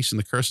you chase and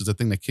the curse is the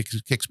thing that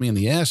kicks me in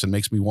the ass and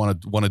makes me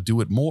want to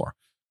do it more.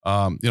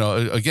 You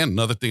know, again,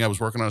 another thing I was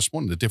working on this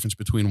morning, the difference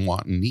between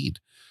want and need.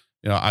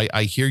 You know,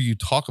 I hear you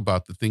talk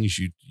about the things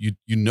you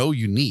know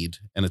you need,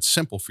 and it's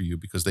simple for you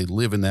because they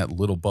live in that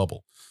little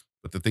bubble.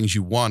 But the things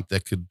you want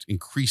that could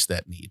increase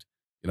that need,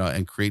 you know,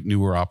 and create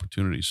newer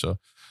opportunities. So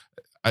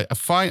I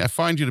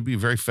find you to be a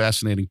very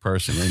fascinating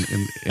person,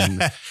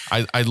 and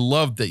I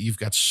love that you've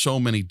got so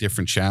many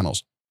different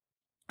channels.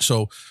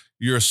 So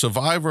you're a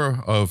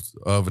survivor of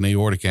an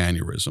aortic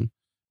aneurysm.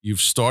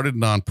 You've started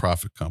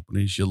nonprofit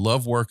companies. You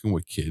love working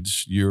with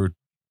kids.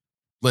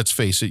 Let's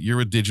face it,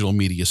 you're a digital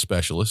media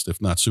specialist,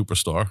 if not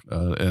superstar,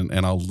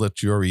 and I'll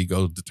let your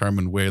ego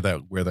determine where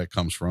that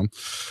comes from.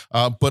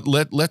 But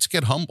let's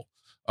get humble.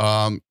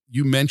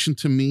 You mentioned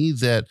to me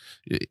that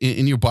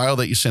in your bio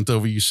that you sent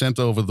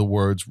over the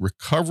words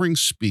recovering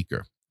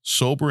speaker,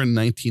 sober in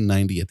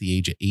 1990 at the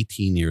age of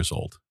 18 years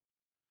old.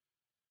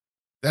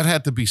 That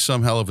had to be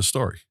some hell of a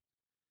story.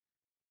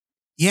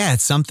 Yeah,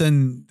 it's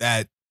something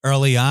that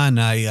early on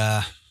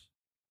I,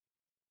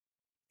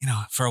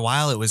 for a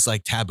while it was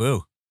like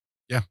taboo.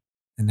 Yeah.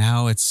 And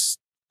now it's,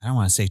 I don't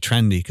want to say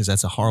trendy because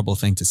that's a horrible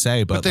thing to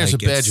say, but there's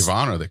like a badge of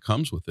honor that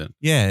comes with it.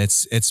 Yeah,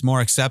 it's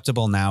more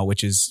acceptable now,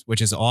 which is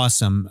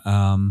awesome.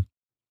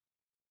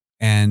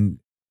 And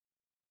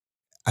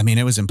I mean,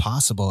 it was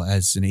impossible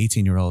as an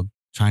 18-year-old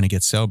trying to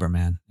get sober,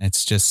 man.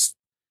 It's just,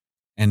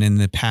 and in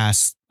the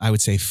past, I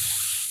would say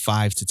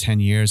 5 to 10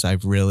 years,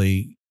 I've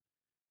really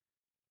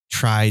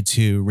tried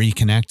to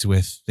reconnect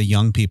with the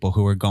young people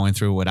who are going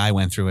through what I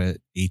went through at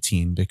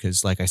 18,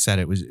 because like I said,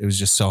 it was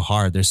just so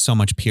hard. There's so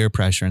much peer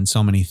pressure and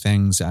so many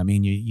things. I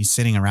mean, you're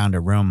sitting around a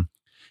room,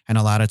 and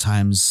a lot of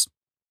times,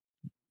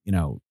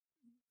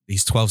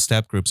 these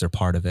 12-step groups are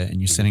part of it.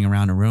 And you're sitting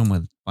around a room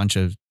with a bunch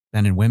of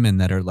men and women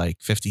that are like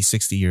 50,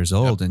 60 years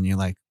old. Yep. And you're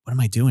like, what am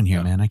I doing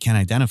here, man? I can't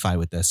identify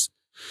with this.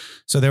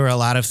 So there were a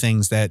lot of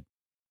things that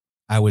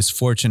I was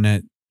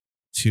fortunate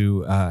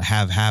to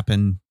have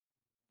happen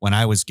when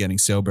I was getting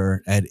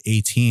sober at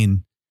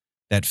 18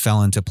 that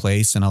fell into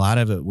place. And a lot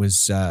of it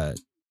was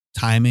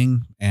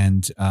timing.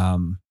 And I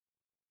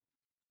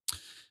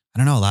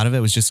don't know, a lot of it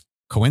was just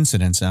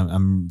coincidence.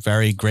 I'm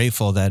very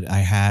grateful that I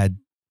had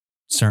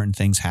certain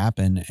things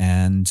happen.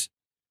 And,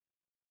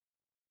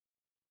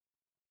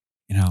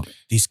 you know,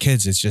 these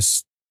kids,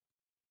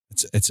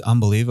 it's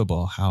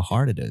unbelievable how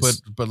hard it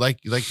is. But like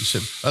you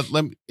said,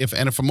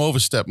 if I'm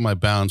overstepping my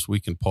bounds, we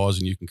can pause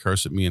and you can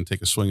curse at me and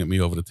take a swing at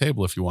me over the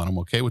table if you want. I'm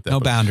okay with that. No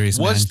but boundaries.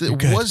 Was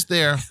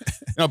there,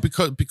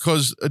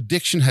 because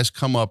addiction has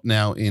come up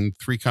now in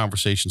 3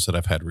 conversations that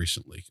I've had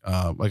recently.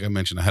 Like I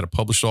mentioned, I had a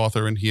published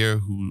author in here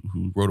who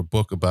wrote a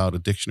book about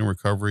addiction and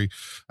recovery.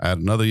 I had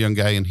another young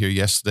guy in here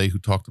yesterday who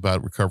talked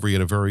about recovery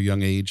at a very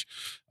young age.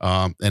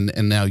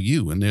 And now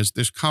you, and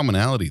there's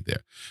commonality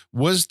there.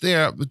 Was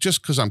there,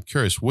 just because I'm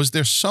curious, was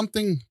there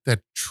something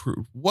that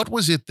what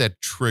was it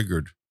that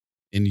triggered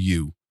in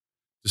you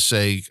to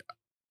say,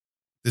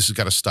 this has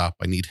got to stop.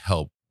 I need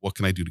help. What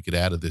can I do to get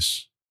out of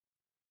this?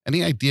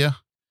 Any idea?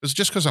 It's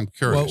just because I'm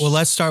curious. Well,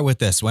 let's start with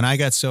this. When I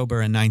got sober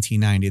in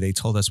 1990, they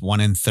told us 1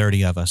 in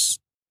 30 of us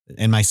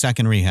in my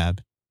second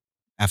rehab,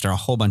 after a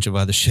whole bunch of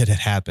other shit had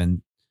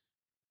happened,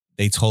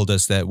 they told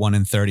us that 1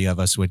 in 30 of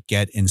us would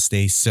get and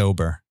stay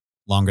sober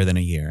longer than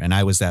a year. And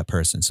I was that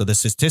person. So the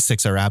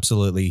statistics are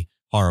absolutely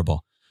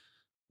horrible.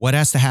 What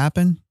has to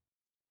happen?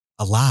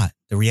 A lot.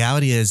 The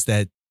reality is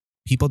that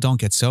people don't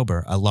get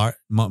sober.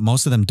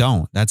 Most of them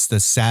don't. That's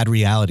the sad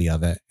reality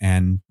of it.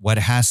 And what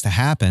has to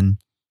happen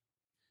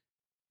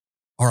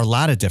are a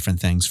lot of different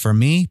things. For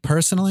me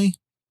personally,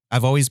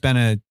 I've always been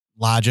a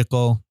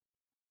logical,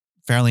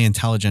 fairly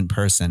intelligent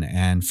person.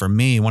 And for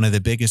me, one of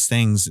the biggest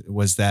things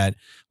was that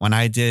when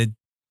I did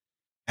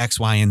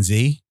X, Y, and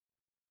Z,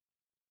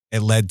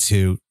 it led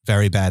to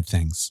very bad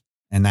things.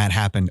 And that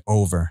happened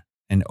over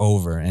and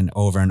over and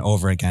over and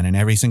over again. And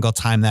every single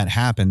time that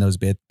happened, those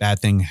bad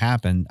things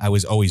happened, I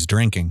was always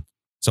drinking.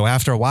 So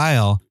after a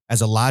while,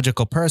 as a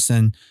logical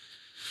person,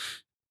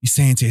 you're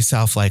saying to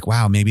yourself like,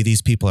 wow, maybe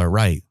these people are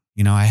right.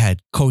 You know, I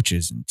had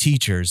coaches and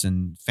teachers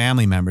and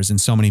family members and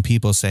so many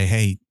people say,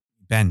 hey,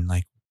 Ben,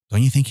 like,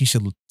 don't you think you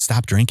should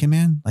stop drinking,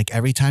 man? Like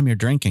every time you're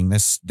drinking,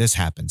 this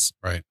happens.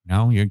 Right. You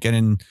know, you're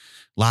getting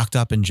locked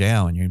up in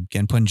jail and you're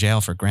getting put in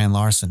jail for grand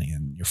larceny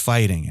and you're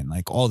fighting and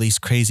like all these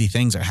crazy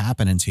things are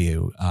happening to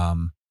you.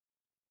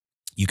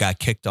 You got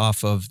kicked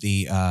off of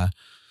the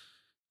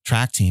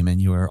track team and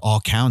you were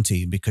all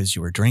county because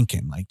you were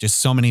drinking. Like just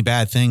so many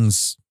bad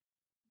things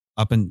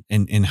up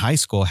in high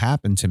school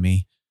happened to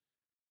me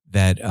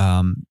that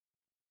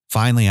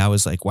finally I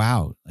was like,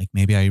 wow, like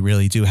maybe I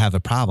really do have a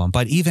problem.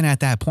 But even at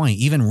that point,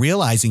 even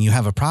realizing you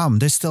have a problem,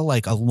 there's still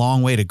like a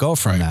long way to go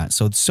from that.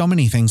 So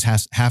many things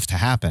have to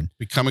happen.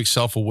 Becoming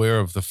self-aware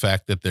of the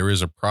fact that there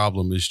is a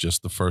problem is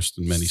just the first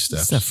in many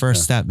steps. It's the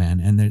first step, man.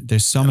 And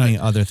there's so many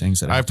other things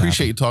that I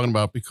appreciate you talking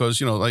about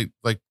because, you know, like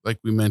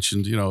we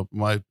mentioned, you know,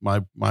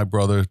 my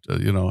brother,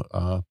 you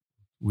know,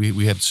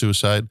 we had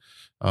suicide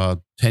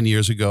 10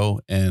 years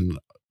ago, and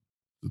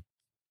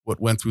what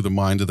went through the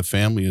mind of the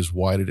family is,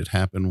 why did it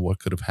happen? What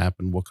could have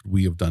happened? What could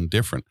we have done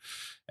different?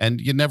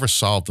 And you never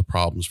solve the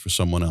problems for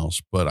someone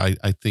else. But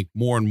I think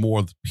more and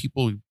more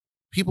people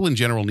in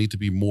general need to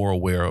be more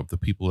aware of the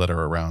people that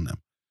are around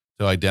them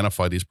to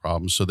identify these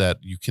problems so that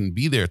you can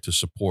be there to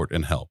support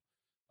and help,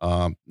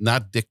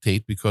 not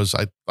dictate, because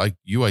I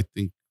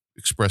think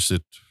express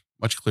it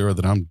much clearer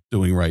than I'm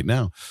doing right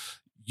now.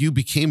 You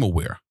became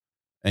aware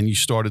and you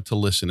started to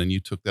listen and you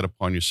took that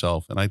upon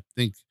yourself. And I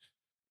think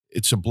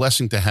it's a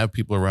blessing to have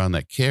people around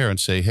that care and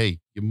say, hey,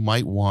 you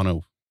might want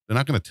to, they're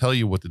not going to tell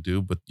you what to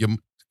do, but you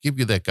give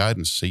you that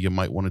guidance, say you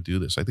might want to do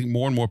this. I think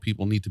more and more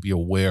people need to be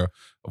aware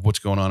of what's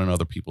going on in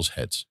other people's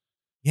heads.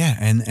 Yeah.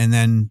 And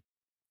then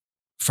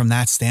from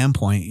that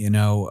standpoint, you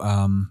know,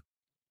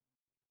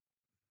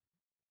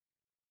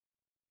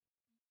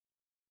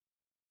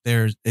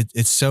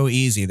 it's so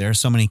easy. There are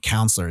so many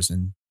counselors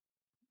and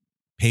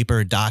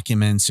paper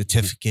document,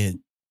 certificate,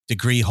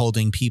 degree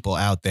holding people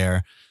out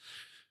there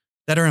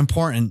that are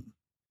important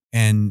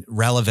and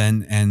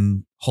relevant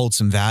and hold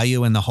some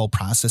value in the whole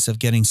process of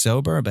getting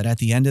sober. But at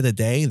the end of the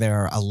day, there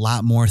are a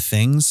lot more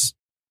things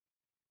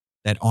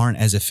that aren't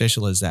as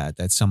official as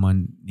that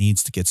someone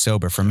needs to get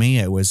sober. For me,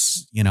 it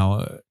was, you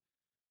know,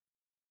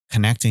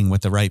 connecting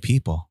with the right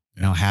people,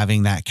 you know,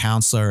 having that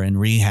counselor in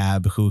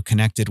rehab who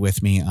connected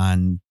with me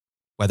on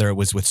whether it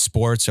was with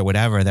sports or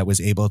whatever, that was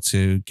able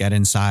to get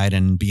inside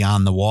and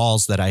beyond the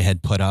walls that I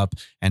had put up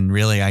and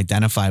really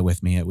identify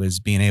with me. It was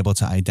being able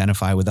to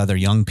identify with other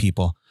young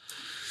people,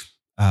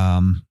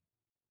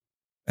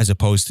 as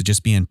opposed to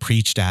just being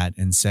preached at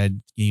and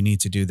said, you need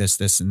to do this,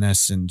 this, and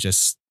this. And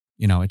just,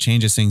 you know, it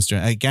changes things.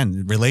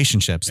 Again,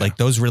 relationships, like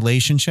those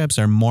relationships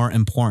are more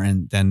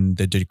important than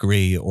the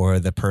degree or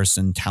the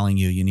person telling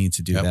you you need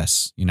to do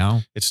this, you know?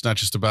 It's not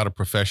just about a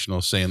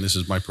professional saying, this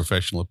is my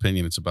professional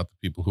opinion. It's about the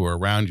people who are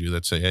around you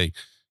that say, hey,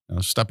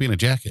 stop being a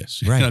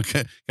jackass. Right. You know,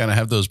 kind of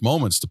have those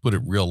moments to put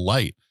it real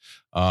light.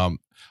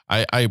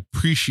 I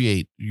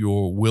appreciate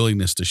your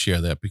willingness to share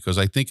that, because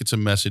I think it's a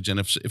message. And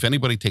if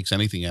anybody takes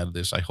anything out of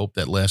this, I hope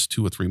that last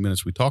 2 or 3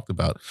 minutes we talked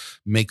about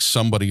makes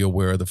somebody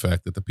aware of the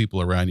fact that the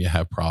people around you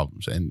have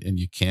problems, and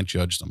you can't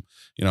judge them.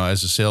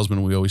 As a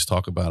salesman, we always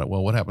talk about it.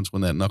 Well, what happens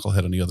when that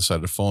knucklehead on the other side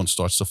of the phone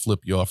starts to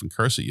flip you off and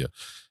curse at you?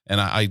 And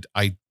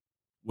I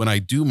when I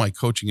do my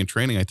coaching and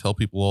training, I tell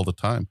people all the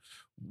time,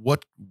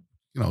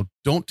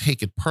 don't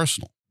take it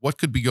personal. What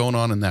could be going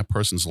on in that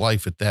person's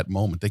life at that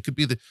moment? They could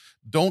be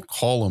don't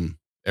call them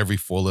every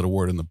 4-letter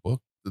word in the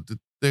book.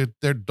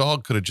 Their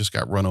dog could have just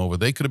got run over.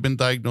 They could have been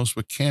diagnosed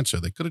with cancer.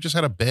 They could have just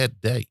had a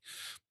bad day.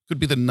 Could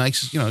be the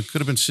nicest, it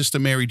could have been Sister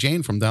Mary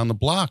Jane from down the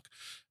block.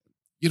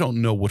 You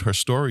don't know what her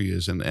story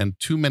is. And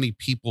too many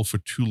people for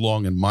too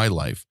long in my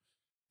life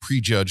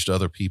prejudged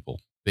other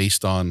people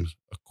based on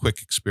a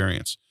quick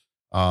experience.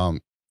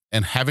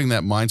 And having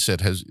that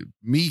mindset has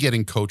me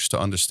getting coached to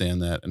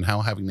understand that, and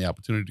how having the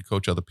opportunity to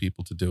coach other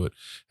people to do it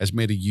has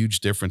made a huge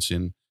difference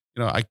in,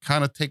 I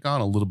kind of take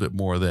on a little bit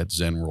more of that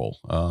Zen role,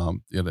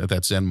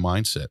 that Zen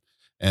mindset.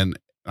 And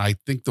I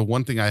think the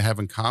one thing I have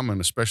in common,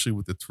 especially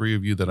with the three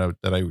of you that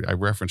I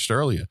referenced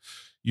earlier,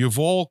 you've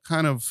all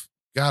kind of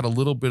got a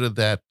little bit of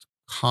that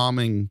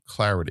calming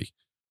clarity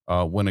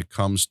when it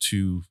comes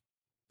to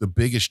the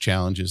biggest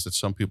challenges that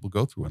some people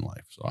go through in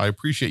life. So I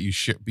appreciate you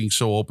being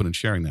so open and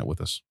sharing that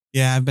with us.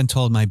 Yeah, I've been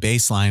told my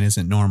baseline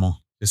isn't normal,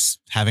 just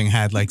having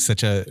had like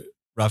such a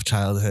rough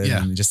childhood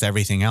and just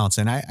everything else.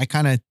 And I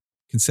kind of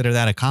consider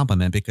that a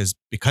compliment,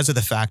 because of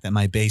the fact that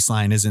my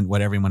baseline isn't what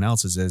everyone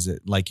else's is.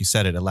 It, like you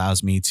said, it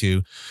allows me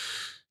to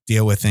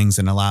deal with things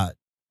in a lot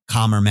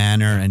calmer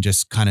manner and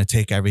just kind of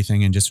take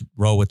everything and just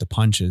roll with the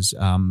punches.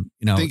 I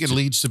think it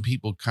leads to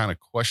people kind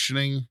of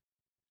questioning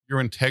your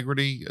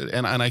integrity.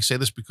 And I say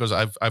this because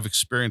I've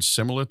experienced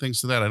similar things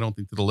to that. I don't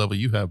think to the level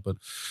you have, but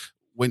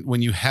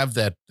when you have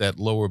that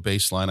lower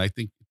baseline, I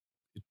think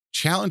it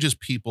challenges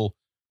people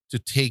to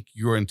take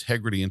your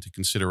integrity into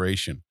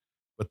consideration.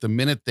 But the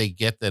minute they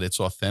get that it's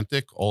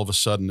authentic, all of a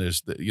sudden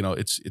there's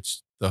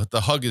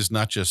the hug is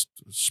not just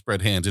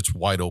spread hands, it's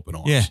wide open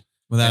arms. Yeah,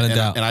 without a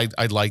doubt. And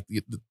I like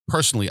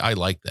personally, I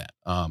like that.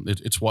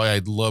 It's why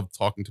I love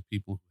talking to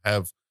people who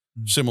have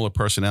similar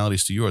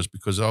personalities to yours,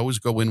 because I always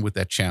go in with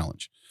that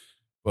challenge.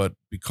 But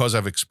because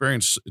I've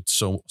experienced it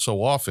so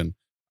often,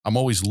 I'm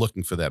always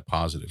looking for that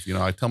positive.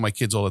 I tell my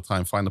kids all the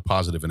time, find the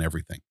positive in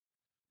everything.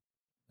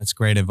 That's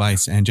great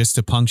advice. And just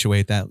to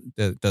punctuate that,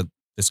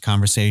 this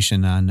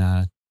conversation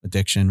on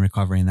addiction,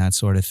 recovery, and that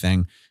sort of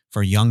thing,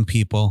 for young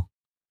people,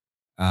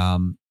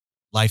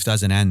 life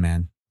doesn't end,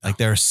 man. Like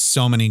there are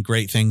so many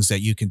great things that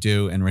you can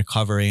do in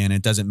recovery, and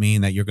it doesn't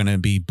mean that you're going to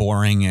be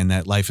boring and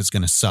that life is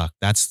going to suck.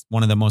 That's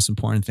one of the most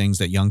important things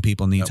that young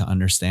people need to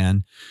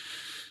understand.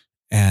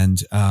 And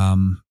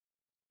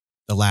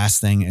the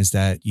last thing is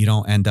that you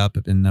don't end up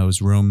in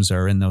those rooms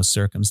or in those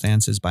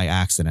circumstances by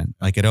accident.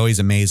 Like it always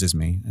amazes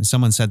me. And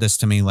someone said this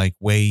to me like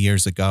way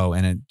years ago,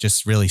 and it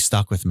just really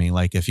stuck with me.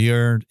 Like if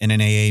you're in an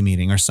AA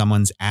meeting or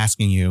someone's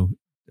asking you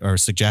or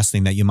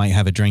suggesting that you might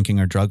have a drinking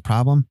or drug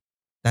problem,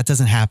 that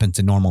doesn't happen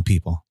to normal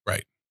people.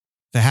 Right.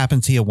 If it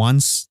happened to you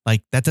once,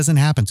 like that doesn't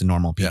happen to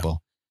normal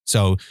people. Yeah.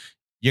 So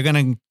you're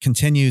going to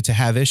continue to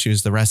have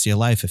issues the rest of your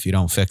life if you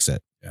don't fix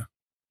it. Yeah.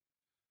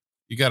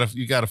 You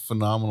got a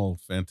phenomenal,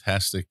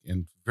 fantastic,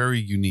 and very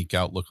unique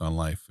outlook on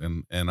life.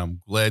 And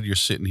I'm glad you're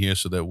sitting here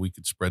so that we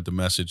could spread the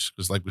message.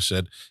 Because like we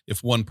said,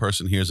 if one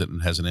person hears it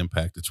and has an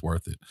impact, it's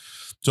worth it.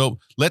 So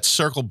let's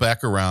circle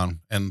back around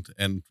and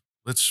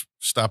let's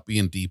stop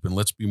being deep and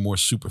let's be more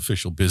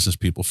superficial business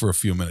people for a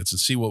few minutes and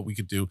see what we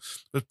could do.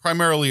 But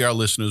primarily our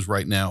listeners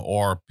right now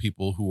are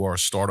people who are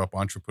startup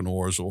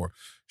entrepreneurs or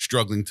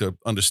struggling to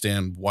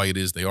understand why it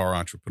is they are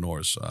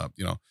entrepreneurs.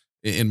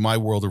 In my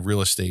world of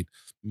real estate,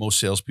 most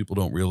salespeople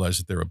don't realize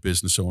that they're a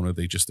business owner.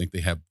 They just think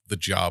they have the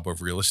job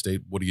of real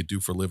estate. What do you do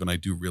for a living? I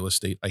do real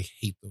estate. I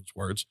hate those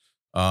words.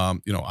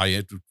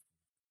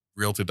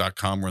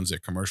 Realtor.com runs their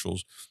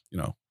commercials.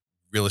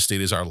 Real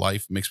estate is our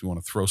life. It makes me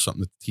want to throw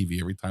something at the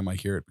TV every time I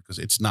hear it, because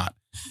it's not.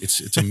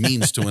 It's a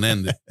means to an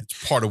end.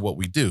 It's part of what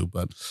we do.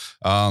 But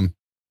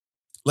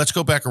let's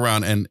go back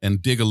around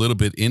and dig a little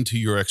bit into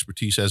your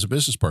expertise as a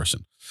business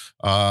person.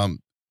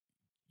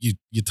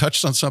 You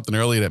touched on something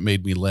earlier that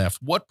made me laugh.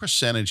 What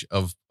percentage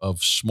of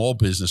small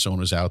business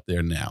owners out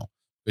there now,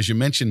 because you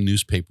mentioned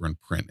newspaper and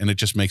print, and it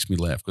just makes me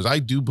laugh, because I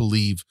do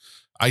believe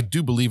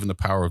in the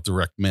power of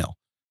direct mail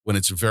when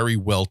it's very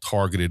well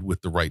targeted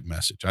with the right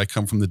message. I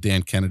come from the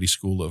Dan Kennedy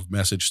school of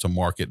message to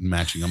market and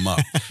matching them up.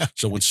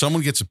 So when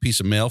someone gets a piece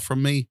of mail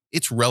from me,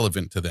 it's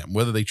relevant to them.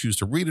 Whether they choose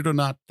to read it or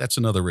not, that's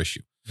another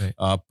issue. Right.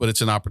 But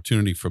it's an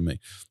opportunity for me.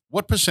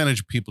 What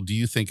percentage of people do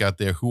you think out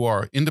there who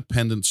are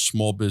independent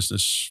small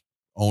business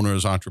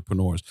owners,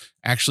 entrepreneurs,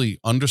 actually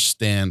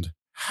understand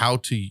how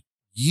to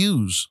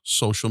use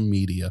social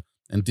media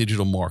and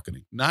digital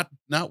marketing? Not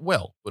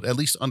well, but at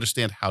least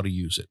understand how to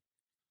use it.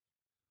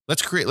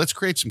 Let's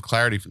create some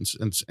clarity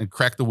and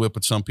crack the whip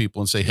at some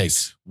people and say, hey,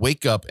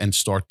 wake up and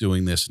start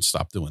doing this and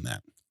stop doing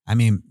that. I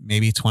mean,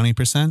 maybe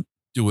 20%.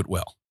 Do it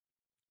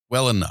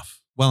well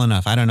enough. Well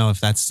enough. I don't know if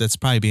that's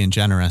probably being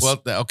generous.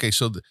 Well, okay.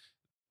 So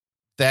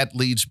that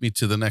leads me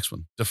to the next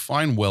one.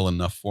 Define well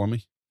enough for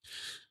me.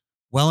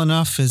 Well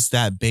enough is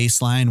that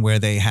baseline where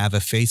they have a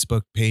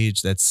Facebook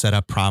page that's set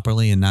up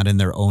properly and not in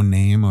their own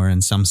name or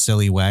in some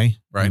silly way.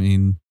 Right. I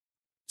mean,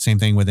 same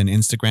thing with an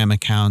Instagram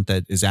account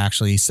that is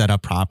actually set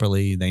up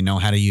properly. They know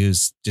how to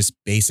use just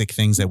basic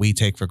things that we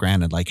take for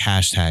granted, like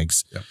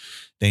hashtags. Yep.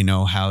 They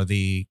know how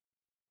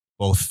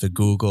both the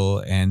Google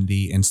and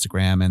the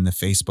Instagram and the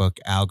Facebook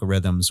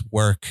algorithms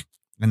work.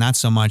 And not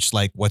so much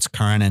like what's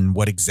current and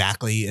what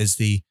exactly is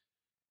the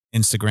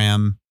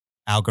Instagram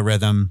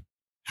algorithm.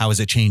 How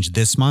has it changed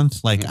this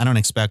month? Like, I don't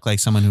expect like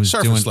someone who's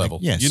surface doing level.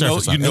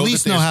 surface level. At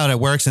least know how it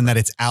works and that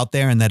it's out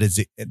there and that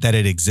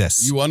it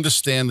exists. You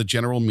understand the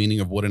general meaning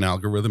of what an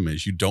algorithm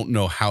is. You don't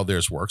know how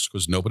theirs works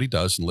because nobody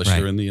does unless Right.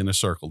 you're in the inner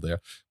circle there.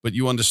 But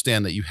you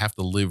understand that you have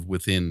to live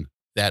within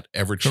that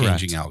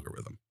ever-changing Correct.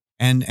 algorithm.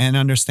 And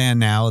understand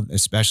now,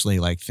 especially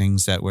like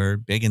things that were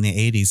big in the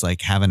 80s,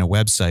 like having a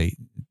website.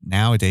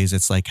 Nowadays,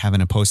 it's like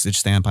having a postage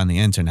stamp on the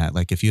internet.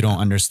 Like if you don't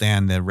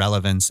understand the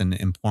relevance and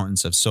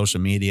importance of social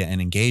media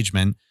and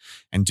engagement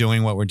and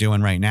doing what we're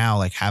doing right now,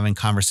 like having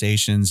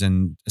conversations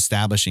and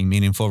establishing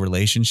meaningful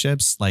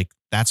relationships, like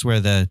that's where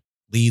the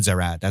leads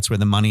are at. That's where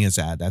the money is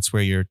at. That's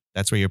where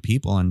your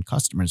people and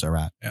customers are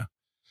at. Yeah.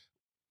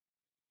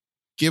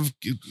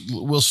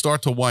 We'll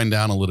start to wind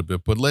down a little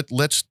bit, but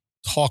let's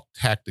talk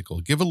tactical.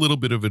 Give a little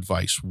bit of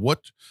advice.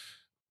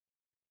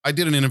 I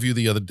did an interview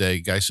the other day.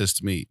 Guy says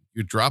to me,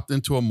 "You're dropped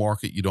into a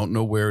market. You don't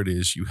know where it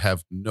is. You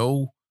have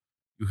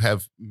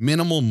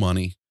minimal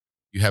money.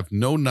 You have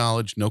no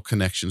knowledge, no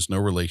connections, no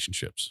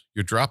relationships.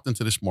 You're dropped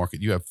into this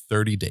market. You have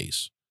 30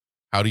 days.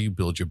 How do you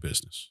build your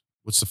business?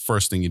 What's the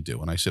first thing you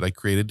do?" And I said, "I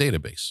create a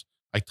database.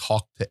 I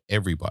talk to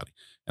everybody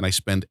and I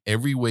spend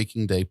every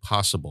waking day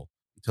possible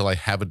until I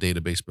have a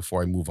database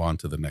before I move on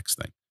to the next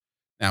thing."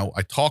 Now,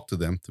 I talk to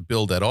them to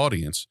build that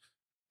audience.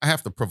 I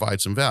have to provide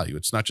some value.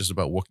 It's not just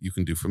about what you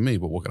can do for me,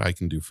 but what I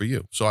can do for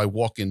you. So I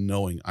walk in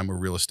knowing I'm a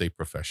real estate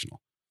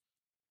professional.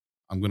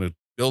 I'm going to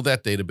build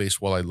that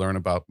database while I learn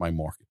about my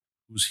market.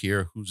 Who's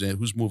here,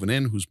 who's moving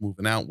in, who's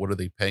moving out, what are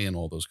they paying,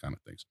 all those kind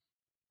of things.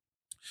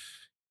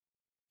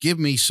 Give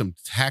me some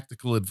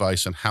tactical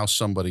advice on how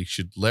somebody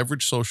should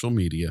leverage social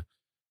media,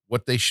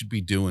 what they should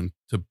be doing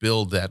to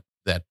build that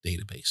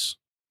database.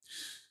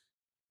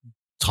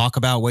 Talk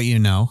about what you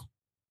know.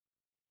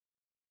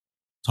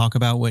 Talk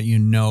about what you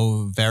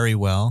know very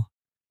well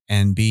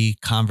and be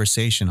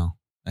conversational.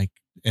 Like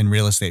in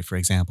real estate, for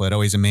example, it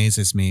always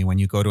amazes me when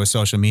you go to a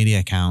social media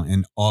account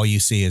and all you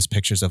see is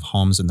pictures of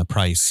homes and the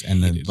price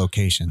and the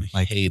location.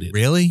 Like, hate it.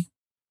 Really?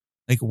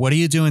 Like, what are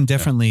you doing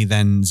differently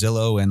than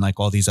Zillow and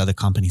like all these other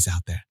companies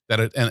out there?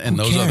 And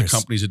those other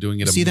companies are doing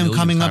it. You see them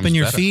coming up in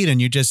your better. feed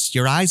and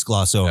your eyes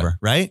gloss over,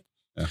 right?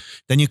 Yeah.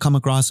 Then you come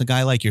across a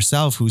guy like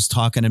yourself who's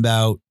talking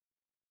about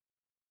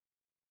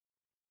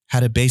how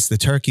to baste the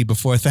turkey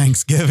before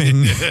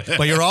Thanksgiving,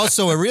 but you're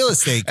also a real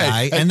estate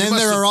guy. And then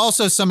there are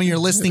also some of your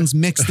listings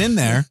mixed in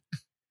there.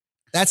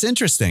 That's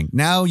interesting.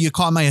 Now you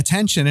caught my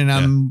attention and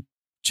I'm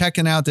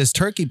checking out this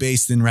turkey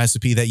basting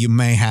recipe that you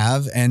may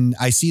have. And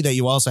I see that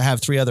you also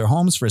have 3 other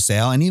homes for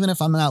sale. And even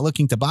if I'm not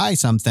looking to buy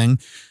something,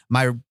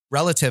 my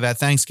relative at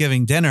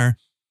Thanksgiving dinner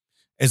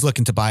is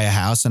looking to buy a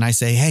house. And I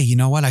say, "Hey, you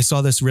know what? I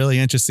saw this really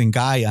interesting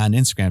guy on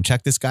Instagram.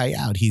 Check this guy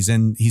out. He's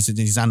on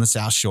the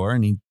South Shore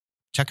and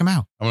check him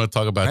out." I'm going to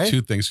talk about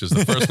 2 things because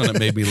the first one that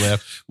made me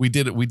laugh, we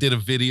did a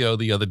video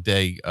the other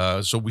day.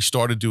 So we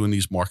started doing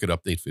these market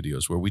update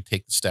videos where we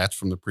take the stats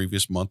from the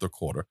previous month or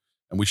quarter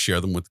and we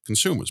share them with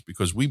consumers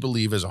because we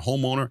believe as a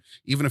homeowner,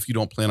 even if you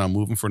don't plan on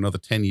moving for another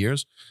 10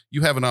 years,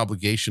 you have an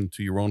obligation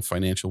to your own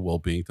financial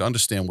well-being to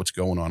understand what's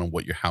going on and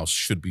what your house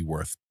should be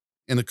worth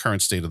in the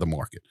current state of the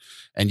market.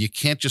 And you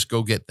can't just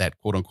go get that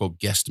quote unquote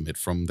guesstimate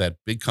from that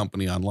big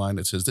company online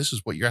that says this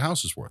is what your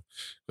house is worth,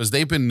 because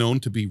they've been known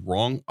to be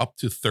wrong up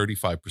to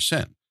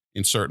 35%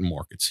 in certain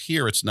markets.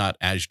 Here, it's not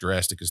as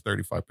drastic as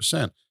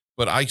 35%,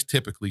 but I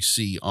typically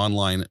see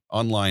online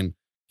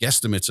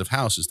guesstimates of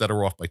houses that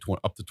are off by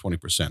up to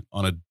 20%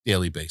 on a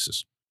daily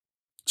basis.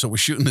 So we're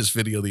shooting this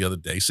video the other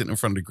day, sitting in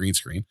front of the green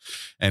screen,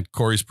 and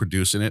Corey's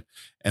producing it.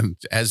 And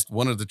as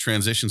one of the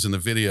transitions in the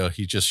video,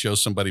 he just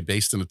shows somebody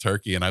basting a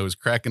turkey. And I was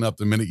cracking up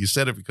the minute you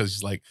said it because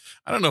he's like,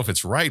 "I don't know if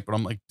it's right," but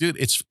I'm like, dude,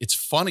 it's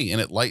funny and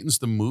it lightens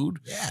the mood.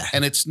 Yeah.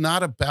 And it's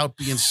not about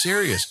being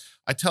serious.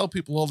 I tell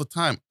people all the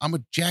time, I'm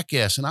a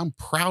jackass and I'm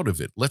proud of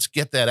it. Let's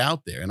get that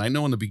out there. And I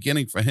know in the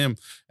beginning for him,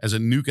 as a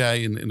new guy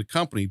in the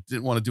company,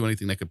 didn't want to do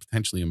anything that could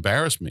potentially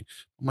embarrass me.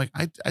 I'm like,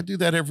 I do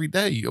that every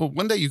day.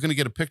 One day you're going to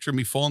get a picture of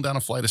me falling down a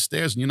flight of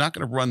stairs and you're not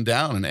going to run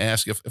down and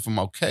ask if I'm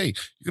okay.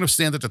 You're going to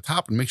stand at the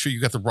top and make sure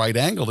you got the right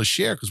angle to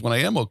share, because when I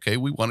am okay,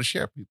 we want to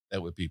share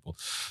that with people.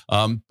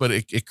 But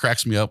it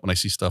cracks me up when I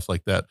see stuff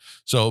like that.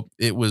 So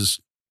it was,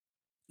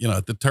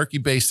 the turkey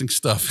basting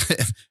stuff.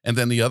 And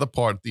then the other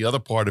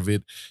part of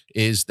it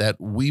is that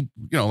we,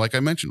 like I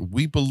mentioned,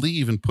 we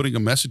believe in putting a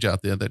message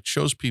out there that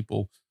shows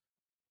people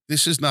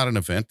this is not an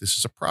event. This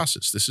is a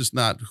process. This is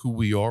not who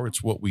we are.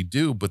 It's what we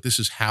do, but this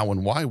is how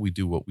and why we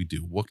do what we do.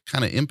 What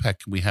kind of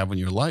impact can we have on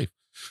your life?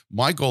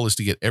 My goal is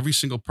to get every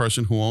single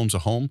person who owns a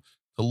home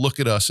to look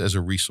at us as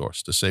a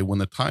resource, to say, when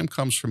the time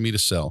comes for me to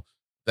sell,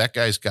 that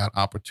guy's got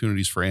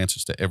opportunities for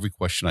answers to every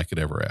question I could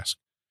ever ask.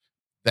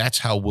 That's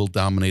how we'll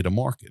dominate a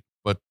market.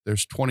 But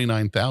there's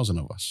 29,000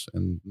 of us,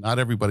 and not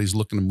everybody's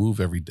looking to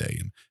move every day.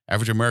 And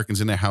average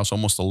American's in their house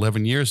almost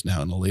 11 years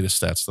now in the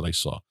latest stats that I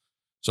saw.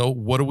 So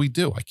what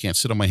do? I can't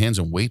sit on my hands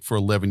and wait for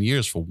 11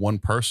 years for one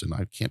person.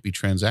 I can't be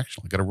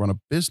transactional. I got to run a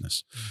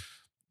business.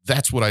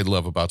 That's what I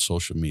love about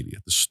social media,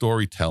 the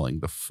storytelling,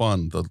 the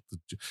fun,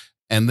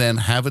 and then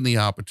having the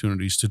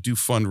opportunities to do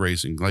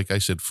fundraising, like I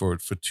said, for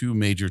two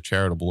major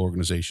charitable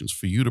organizations,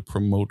 for you to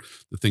promote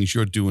the things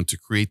you're doing to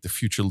create the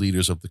future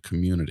leaders of the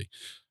community.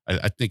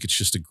 I think it's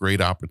just a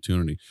great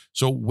opportunity.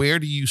 So where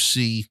do you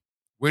see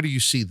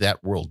that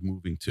world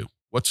moving to?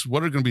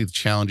 What are going to be the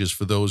challenges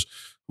for those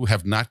who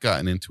have not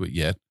gotten into it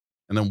yet?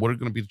 And then what are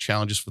going to be the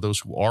challenges for those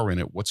who are in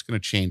it? What's going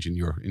to change in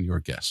your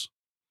guess?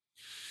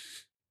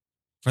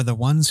 For the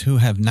ones who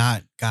have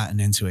not gotten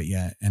into it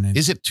yet, and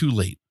is it too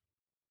late?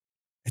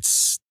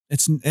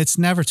 It's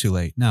never too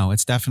late. No,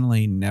 it's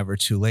definitely never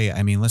too late.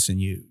 I mean, listen,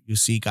 you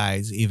see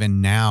guys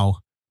even now,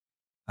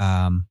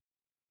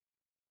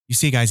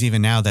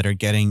 that are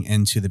getting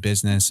into the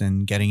business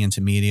and getting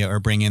into media or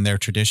bringing their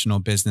traditional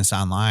business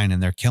online,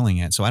 and they're killing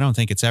it. So I don't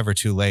think it's ever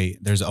too late.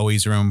 There's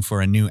always room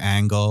for a new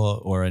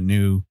angle or a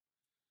new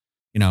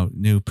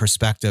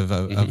perspective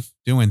of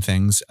doing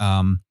things.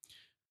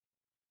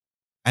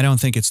 I don't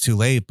think it's too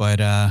late,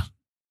 but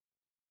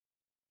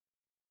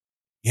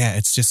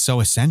it's just so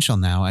essential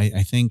now.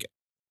 I think,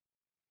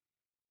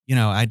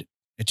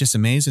 it just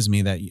amazes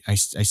me that I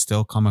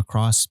still come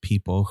across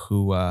people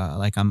who,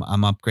 like I'm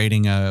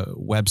upgrading a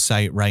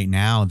website right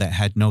now that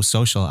had no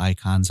social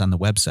icons on the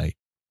website.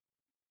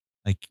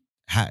 Like,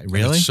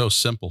 really? It's so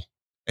simple.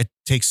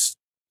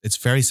 It's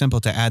very simple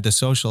to add the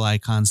social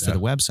icons to the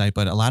website,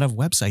 but a lot of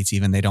websites,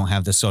 even they don't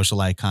have the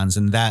social icons,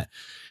 and that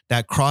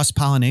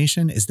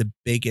cross-pollination is the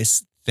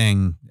biggest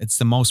thing. It's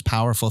the most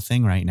powerful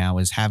thing right now,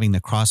 is having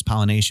the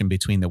cross-pollination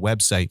between the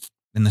website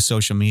and the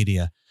social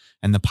media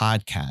and the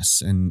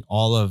podcasts and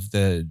all of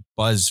the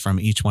buzz from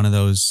each one of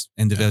those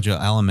individual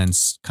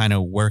elements kind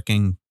of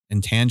working in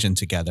tangent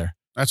together.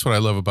 That's what I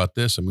love about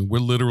this. I mean, we're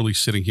literally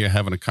sitting here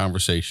having a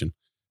conversation.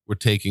 We're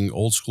taking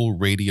old school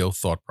radio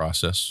thought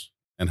process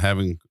and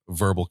having a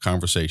verbal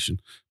conversation.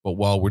 But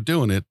while we're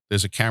doing it,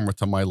 there's a camera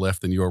to my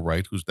left and your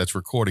right that's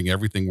recording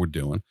everything we're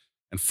doing.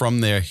 And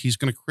from there, he's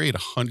going to create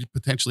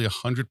potentially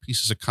 100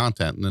 pieces of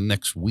content in the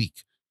next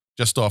week,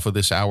 just off of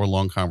this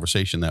hour-long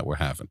conversation that we're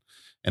having.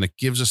 And it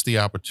gives us the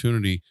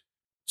opportunity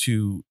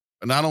to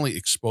not only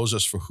expose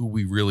us for who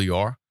we really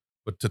are,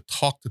 but to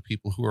talk to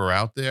people who are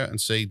out there and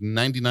say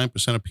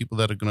 99% of people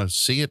that are going to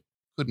see it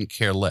couldn't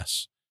care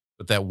less.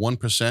 But that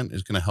 1%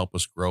 is going to help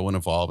us grow and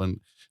evolve,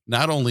 and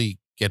not only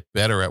get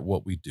better at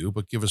what we do,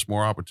 but give us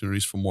more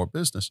opportunities for more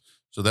business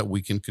so that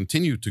we can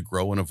continue to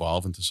grow and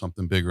evolve into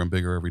something bigger and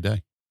bigger every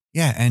day.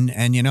 Yeah. And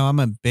I'm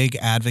a big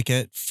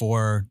advocate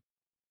for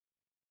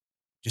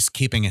just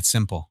keeping it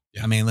simple.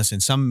 Yeah. I mean, listen,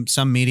 some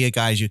media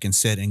guys, you can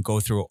sit and go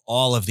through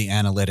all of the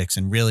analytics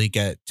and really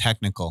get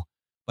technical.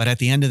 But at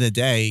the end of the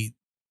day,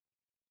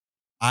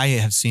 I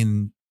have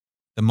seen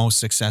the most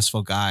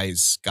successful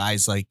guys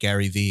like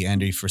Gary Vee,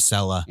 Andy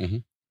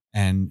Frisella,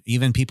 and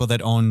even people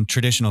that own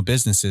traditional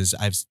businesses.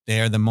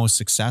 They're the most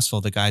successful,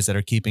 the guys that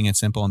are keeping it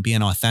simple and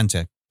being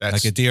authentic.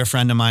 Like a dear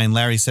friend of mine,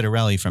 Larry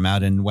Citarelli from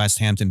out in West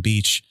Hampton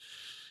Beach.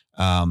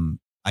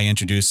 I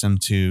introduced him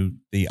to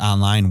the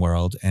online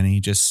world, and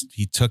he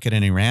took it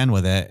and he ran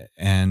with it.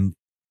 And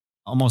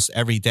almost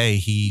every day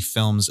he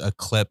films a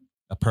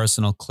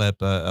personal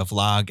clip, a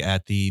vlog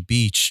at the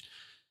beach.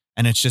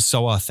 And it's just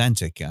so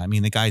authentic. I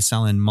mean, the guy's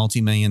selling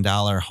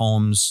multi-million-dollar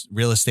homes,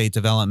 real estate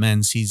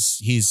developments.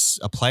 He's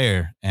a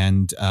player,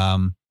 and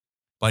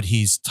but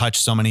he's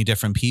touched so many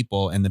different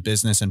people in the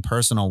business and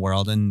personal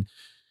world. And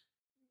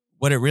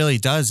what it really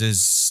does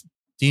is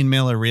Dean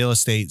Miller Real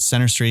Estate,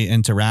 Center Street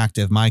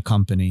Interactive, my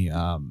company,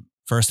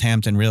 First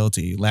Hampton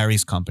Realty,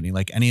 Larry's company,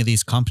 like any of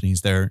these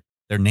companies, they're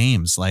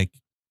names.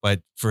 But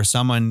for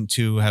someone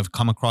to have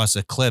come across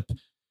a clip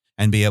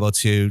and be able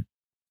to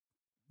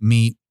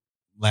meet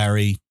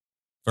Larry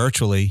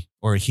virtually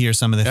or hear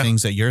some of the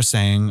things that you're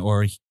saying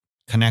or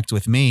connect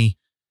with me,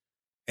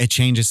 it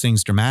changes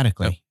things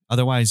dramatically. Yep.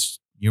 Otherwise,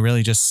 you're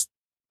really just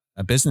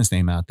a business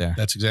name out there.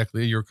 That's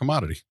exactly it. You're a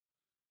commodity.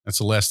 That's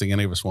the last thing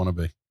any of us want to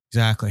be.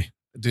 Exactly.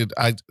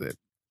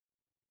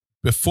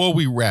 Before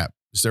we wrap,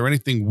 is there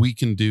anything we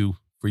can do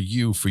for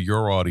you, for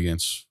your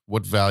audience?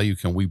 What value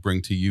can we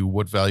bring to you?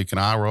 What value can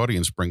our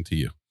audience bring to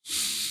you?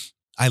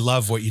 I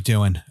love what you're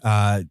doing.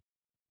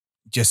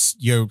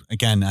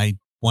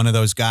 One of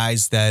those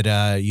guys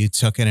that you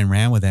took it and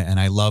ran with it. And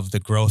I love the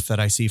growth that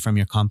I see from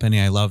your company.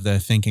 I love the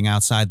thinking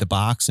outside the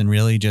box and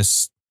really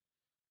just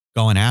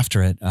going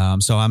after it.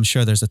 So I'm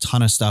sure there's a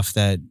ton of stuff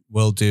that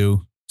we'll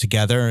do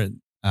together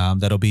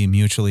that'll be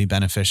mutually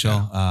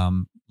beneficial.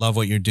 Love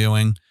what you're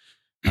doing.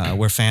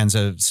 We're fans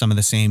of some of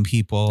the same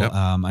people. Yep.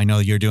 I know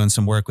you're doing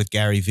some work with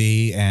Gary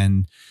Vee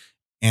and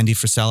Andy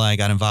Frisella. I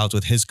got involved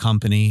with his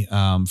company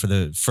for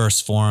the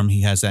First Form.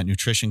 He has that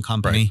nutrition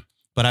company. Right.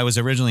 But I was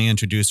originally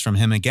introduced from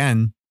him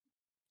again,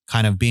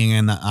 kind of being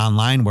in the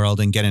online world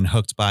and getting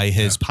hooked by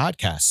his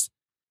podcast.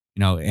 You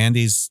know,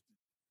 Andy's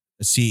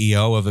a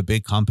CEO of a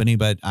big company,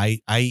 but I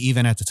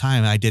even at the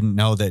time, I didn't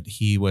know that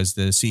he was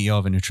the CEO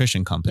of a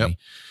nutrition company.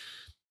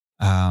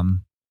 Yep.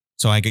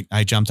 So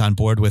I jumped on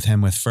board with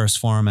him with First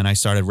Form, and I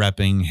started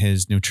repping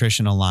his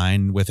nutritional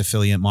line with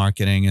affiliate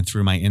marketing and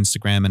through my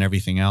Instagram and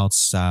everything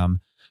else. And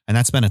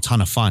that's been a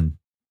ton of fun.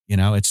 You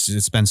know,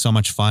 it's been so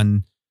much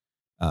fun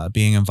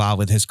being involved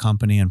with his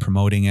company and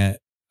promoting it.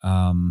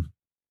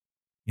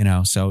 You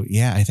know, so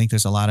yeah, I think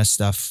there's a lot of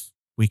stuff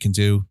we can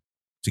do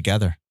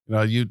together.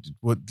 You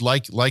would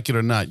like it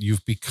or not,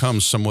 you've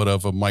become somewhat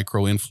of a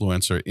micro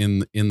influencer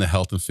in the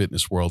health and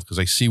fitness world, because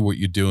I see what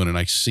you're doing and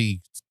I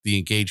see the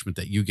engagement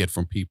that you get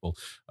from people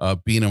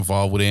being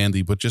involved with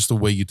Andy, but just the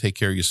way you take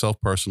care of yourself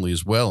personally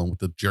as well, and with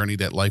the journey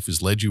that life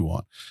has led you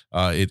on.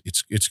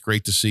 It's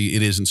great to see.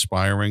 It is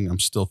inspiring. I'm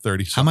still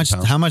 30.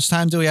 How much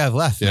time do we have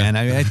left, man?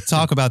 I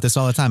talk about this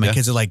all the time. My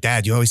kids are like,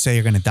 Dad, you always say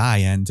you're going to die,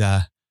 and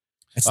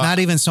it's not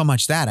even so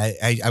much that.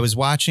 I was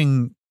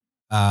watching.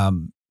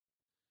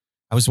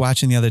 I was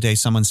watching the other day,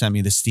 someone sent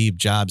me the Steve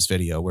Jobs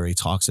video where he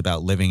talks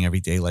about living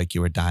every day like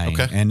you were dying.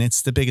 Okay. And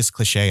it's the biggest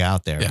cliche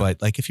out there. Yeah.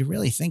 But like, if you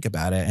really think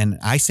about it, and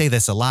I say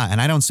this a lot, and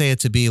I don't say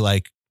it to be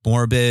like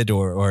morbid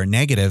or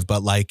negative,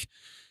 but like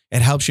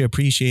it helps you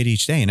appreciate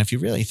each day. And if you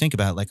really think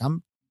about it, like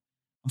I'm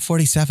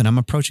 47, I'm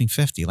approaching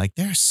 50. Like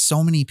there are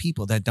so many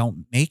people that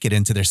don't make it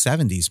into their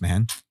 70s,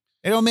 man.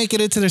 They don't make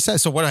it into their 70s.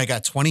 So what, I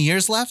got 20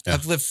 years left? Yeah.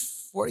 I've lived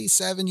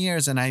 47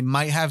 years and I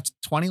might have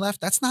 20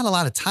 left. That's not a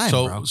lot of time,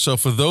 bro. So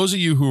for those of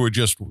you who are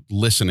just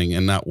listening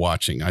and not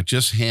watching, I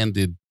just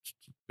handed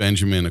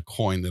Benjamin a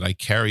coin that I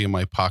carry in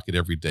my pocket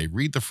every day.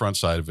 Read the front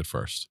side of it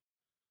first.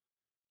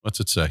 What's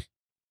it say?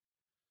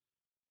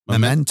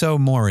 Memento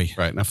Mori.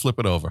 Right. Now flip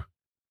it over.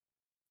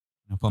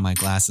 I'll put my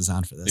glasses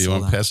on for this. You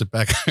want to pass it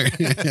back?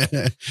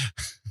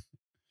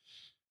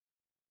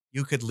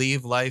 You could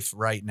leave life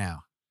right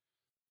now.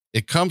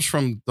 It comes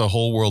from the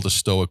whole world of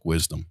Stoic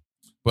wisdom.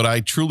 But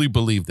I truly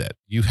believe that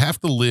you have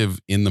to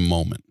live in the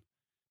moment,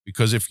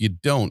 because if you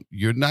don't,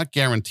 you're not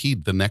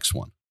guaranteed the next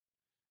one.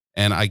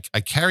 And I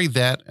carry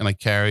that, and I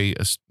carry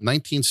a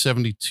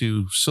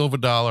 1972 silver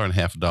dollar and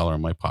 $50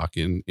 in my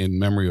pocket in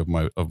memory of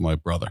my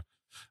brother.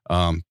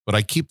 But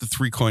I keep the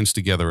 3 coins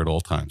together at all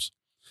times.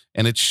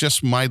 And it's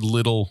just my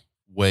little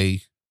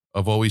way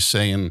of always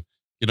saying,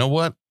 you know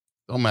what?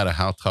 Don't matter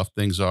how tough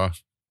things are.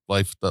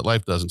 Life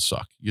doesn't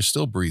suck. You're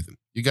still breathing.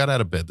 You got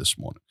out of bed this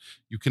morning.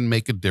 You can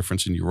make a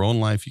difference in your own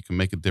life. You can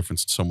make a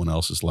difference in someone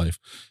else's life.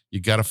 You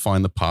got to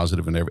find the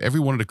positive in every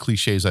one of the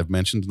cliches I've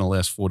mentioned in the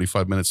last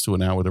 45 minutes to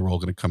an hour. They're all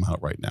going to come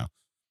out right now.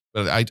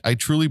 But I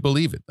truly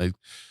believe it.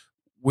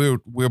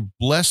 We're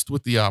blessed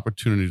with the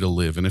opportunity to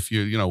live. And if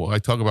I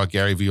talk about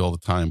Gary Vee all the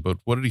time, but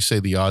what did he say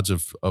the odds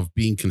of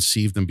being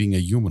conceived and being a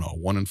human are?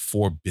 1 in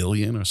 4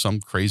 billion or some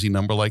crazy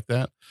number like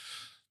that.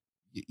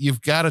 You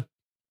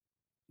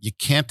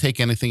can't take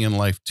anything in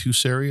life too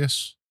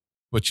serious.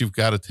 But you've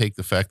got to take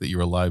the fact that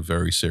you're alive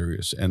very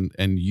serious and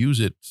use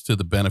it to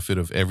the benefit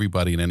of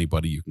everybody and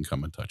anybody you can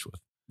come in touch with.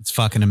 It's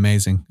fucking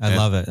amazing. I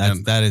love it.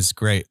 That is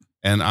great.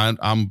 And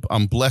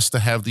I'm blessed to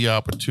have the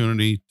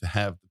opportunity to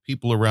have the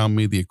people around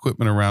me, the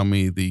equipment around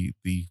me, the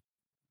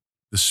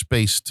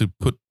space to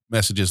put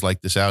messages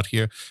like this out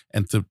here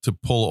and to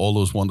pull all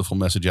those wonderful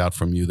messages out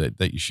from you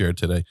that you shared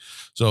today.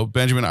 So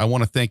Benjamin, I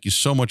want to thank you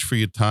so much for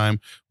your time.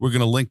 We're going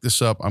to link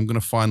this up. I'm going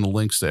to find the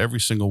links to every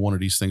single one of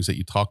these things that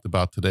you talked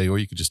about today, or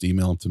you could just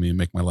email them to me and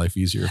make my life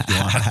easier if you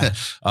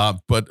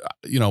want. But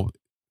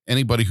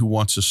anybody who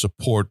wants to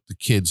support the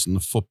kids and the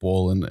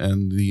football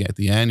and the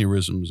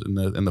aneurysms and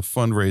the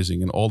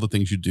fundraising and all the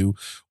things you do,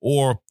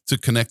 or to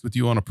connect with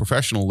you on a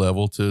professional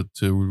level to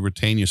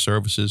retain your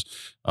services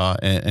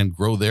and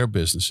grow their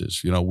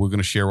businesses, we're going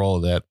to share all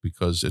of that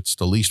because it's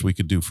the least we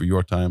could do for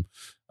your time.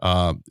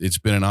 It's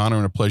been an honor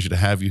and a pleasure to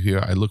have you here.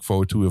 I look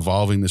forward to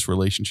evolving this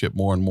relationship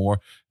more and more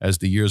as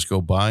the years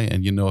go by.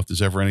 And if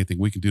there's ever anything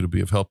we can do to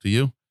be of help to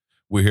you,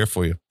 we're here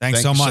for you. Thank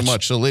you so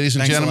much. So ladies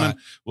and gentlemen,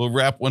 we'll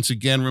wrap once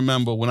again.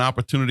 Remember, when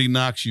opportunity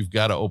knocks, you've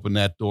got to open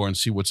that door and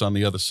see what's on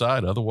the other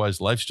side.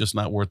 Otherwise, life's just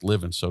not worth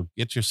living. So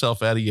get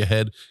yourself out of your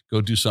head. Go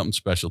do something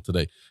special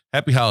today.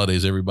 Happy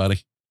holidays,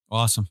 everybody.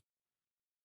 Awesome.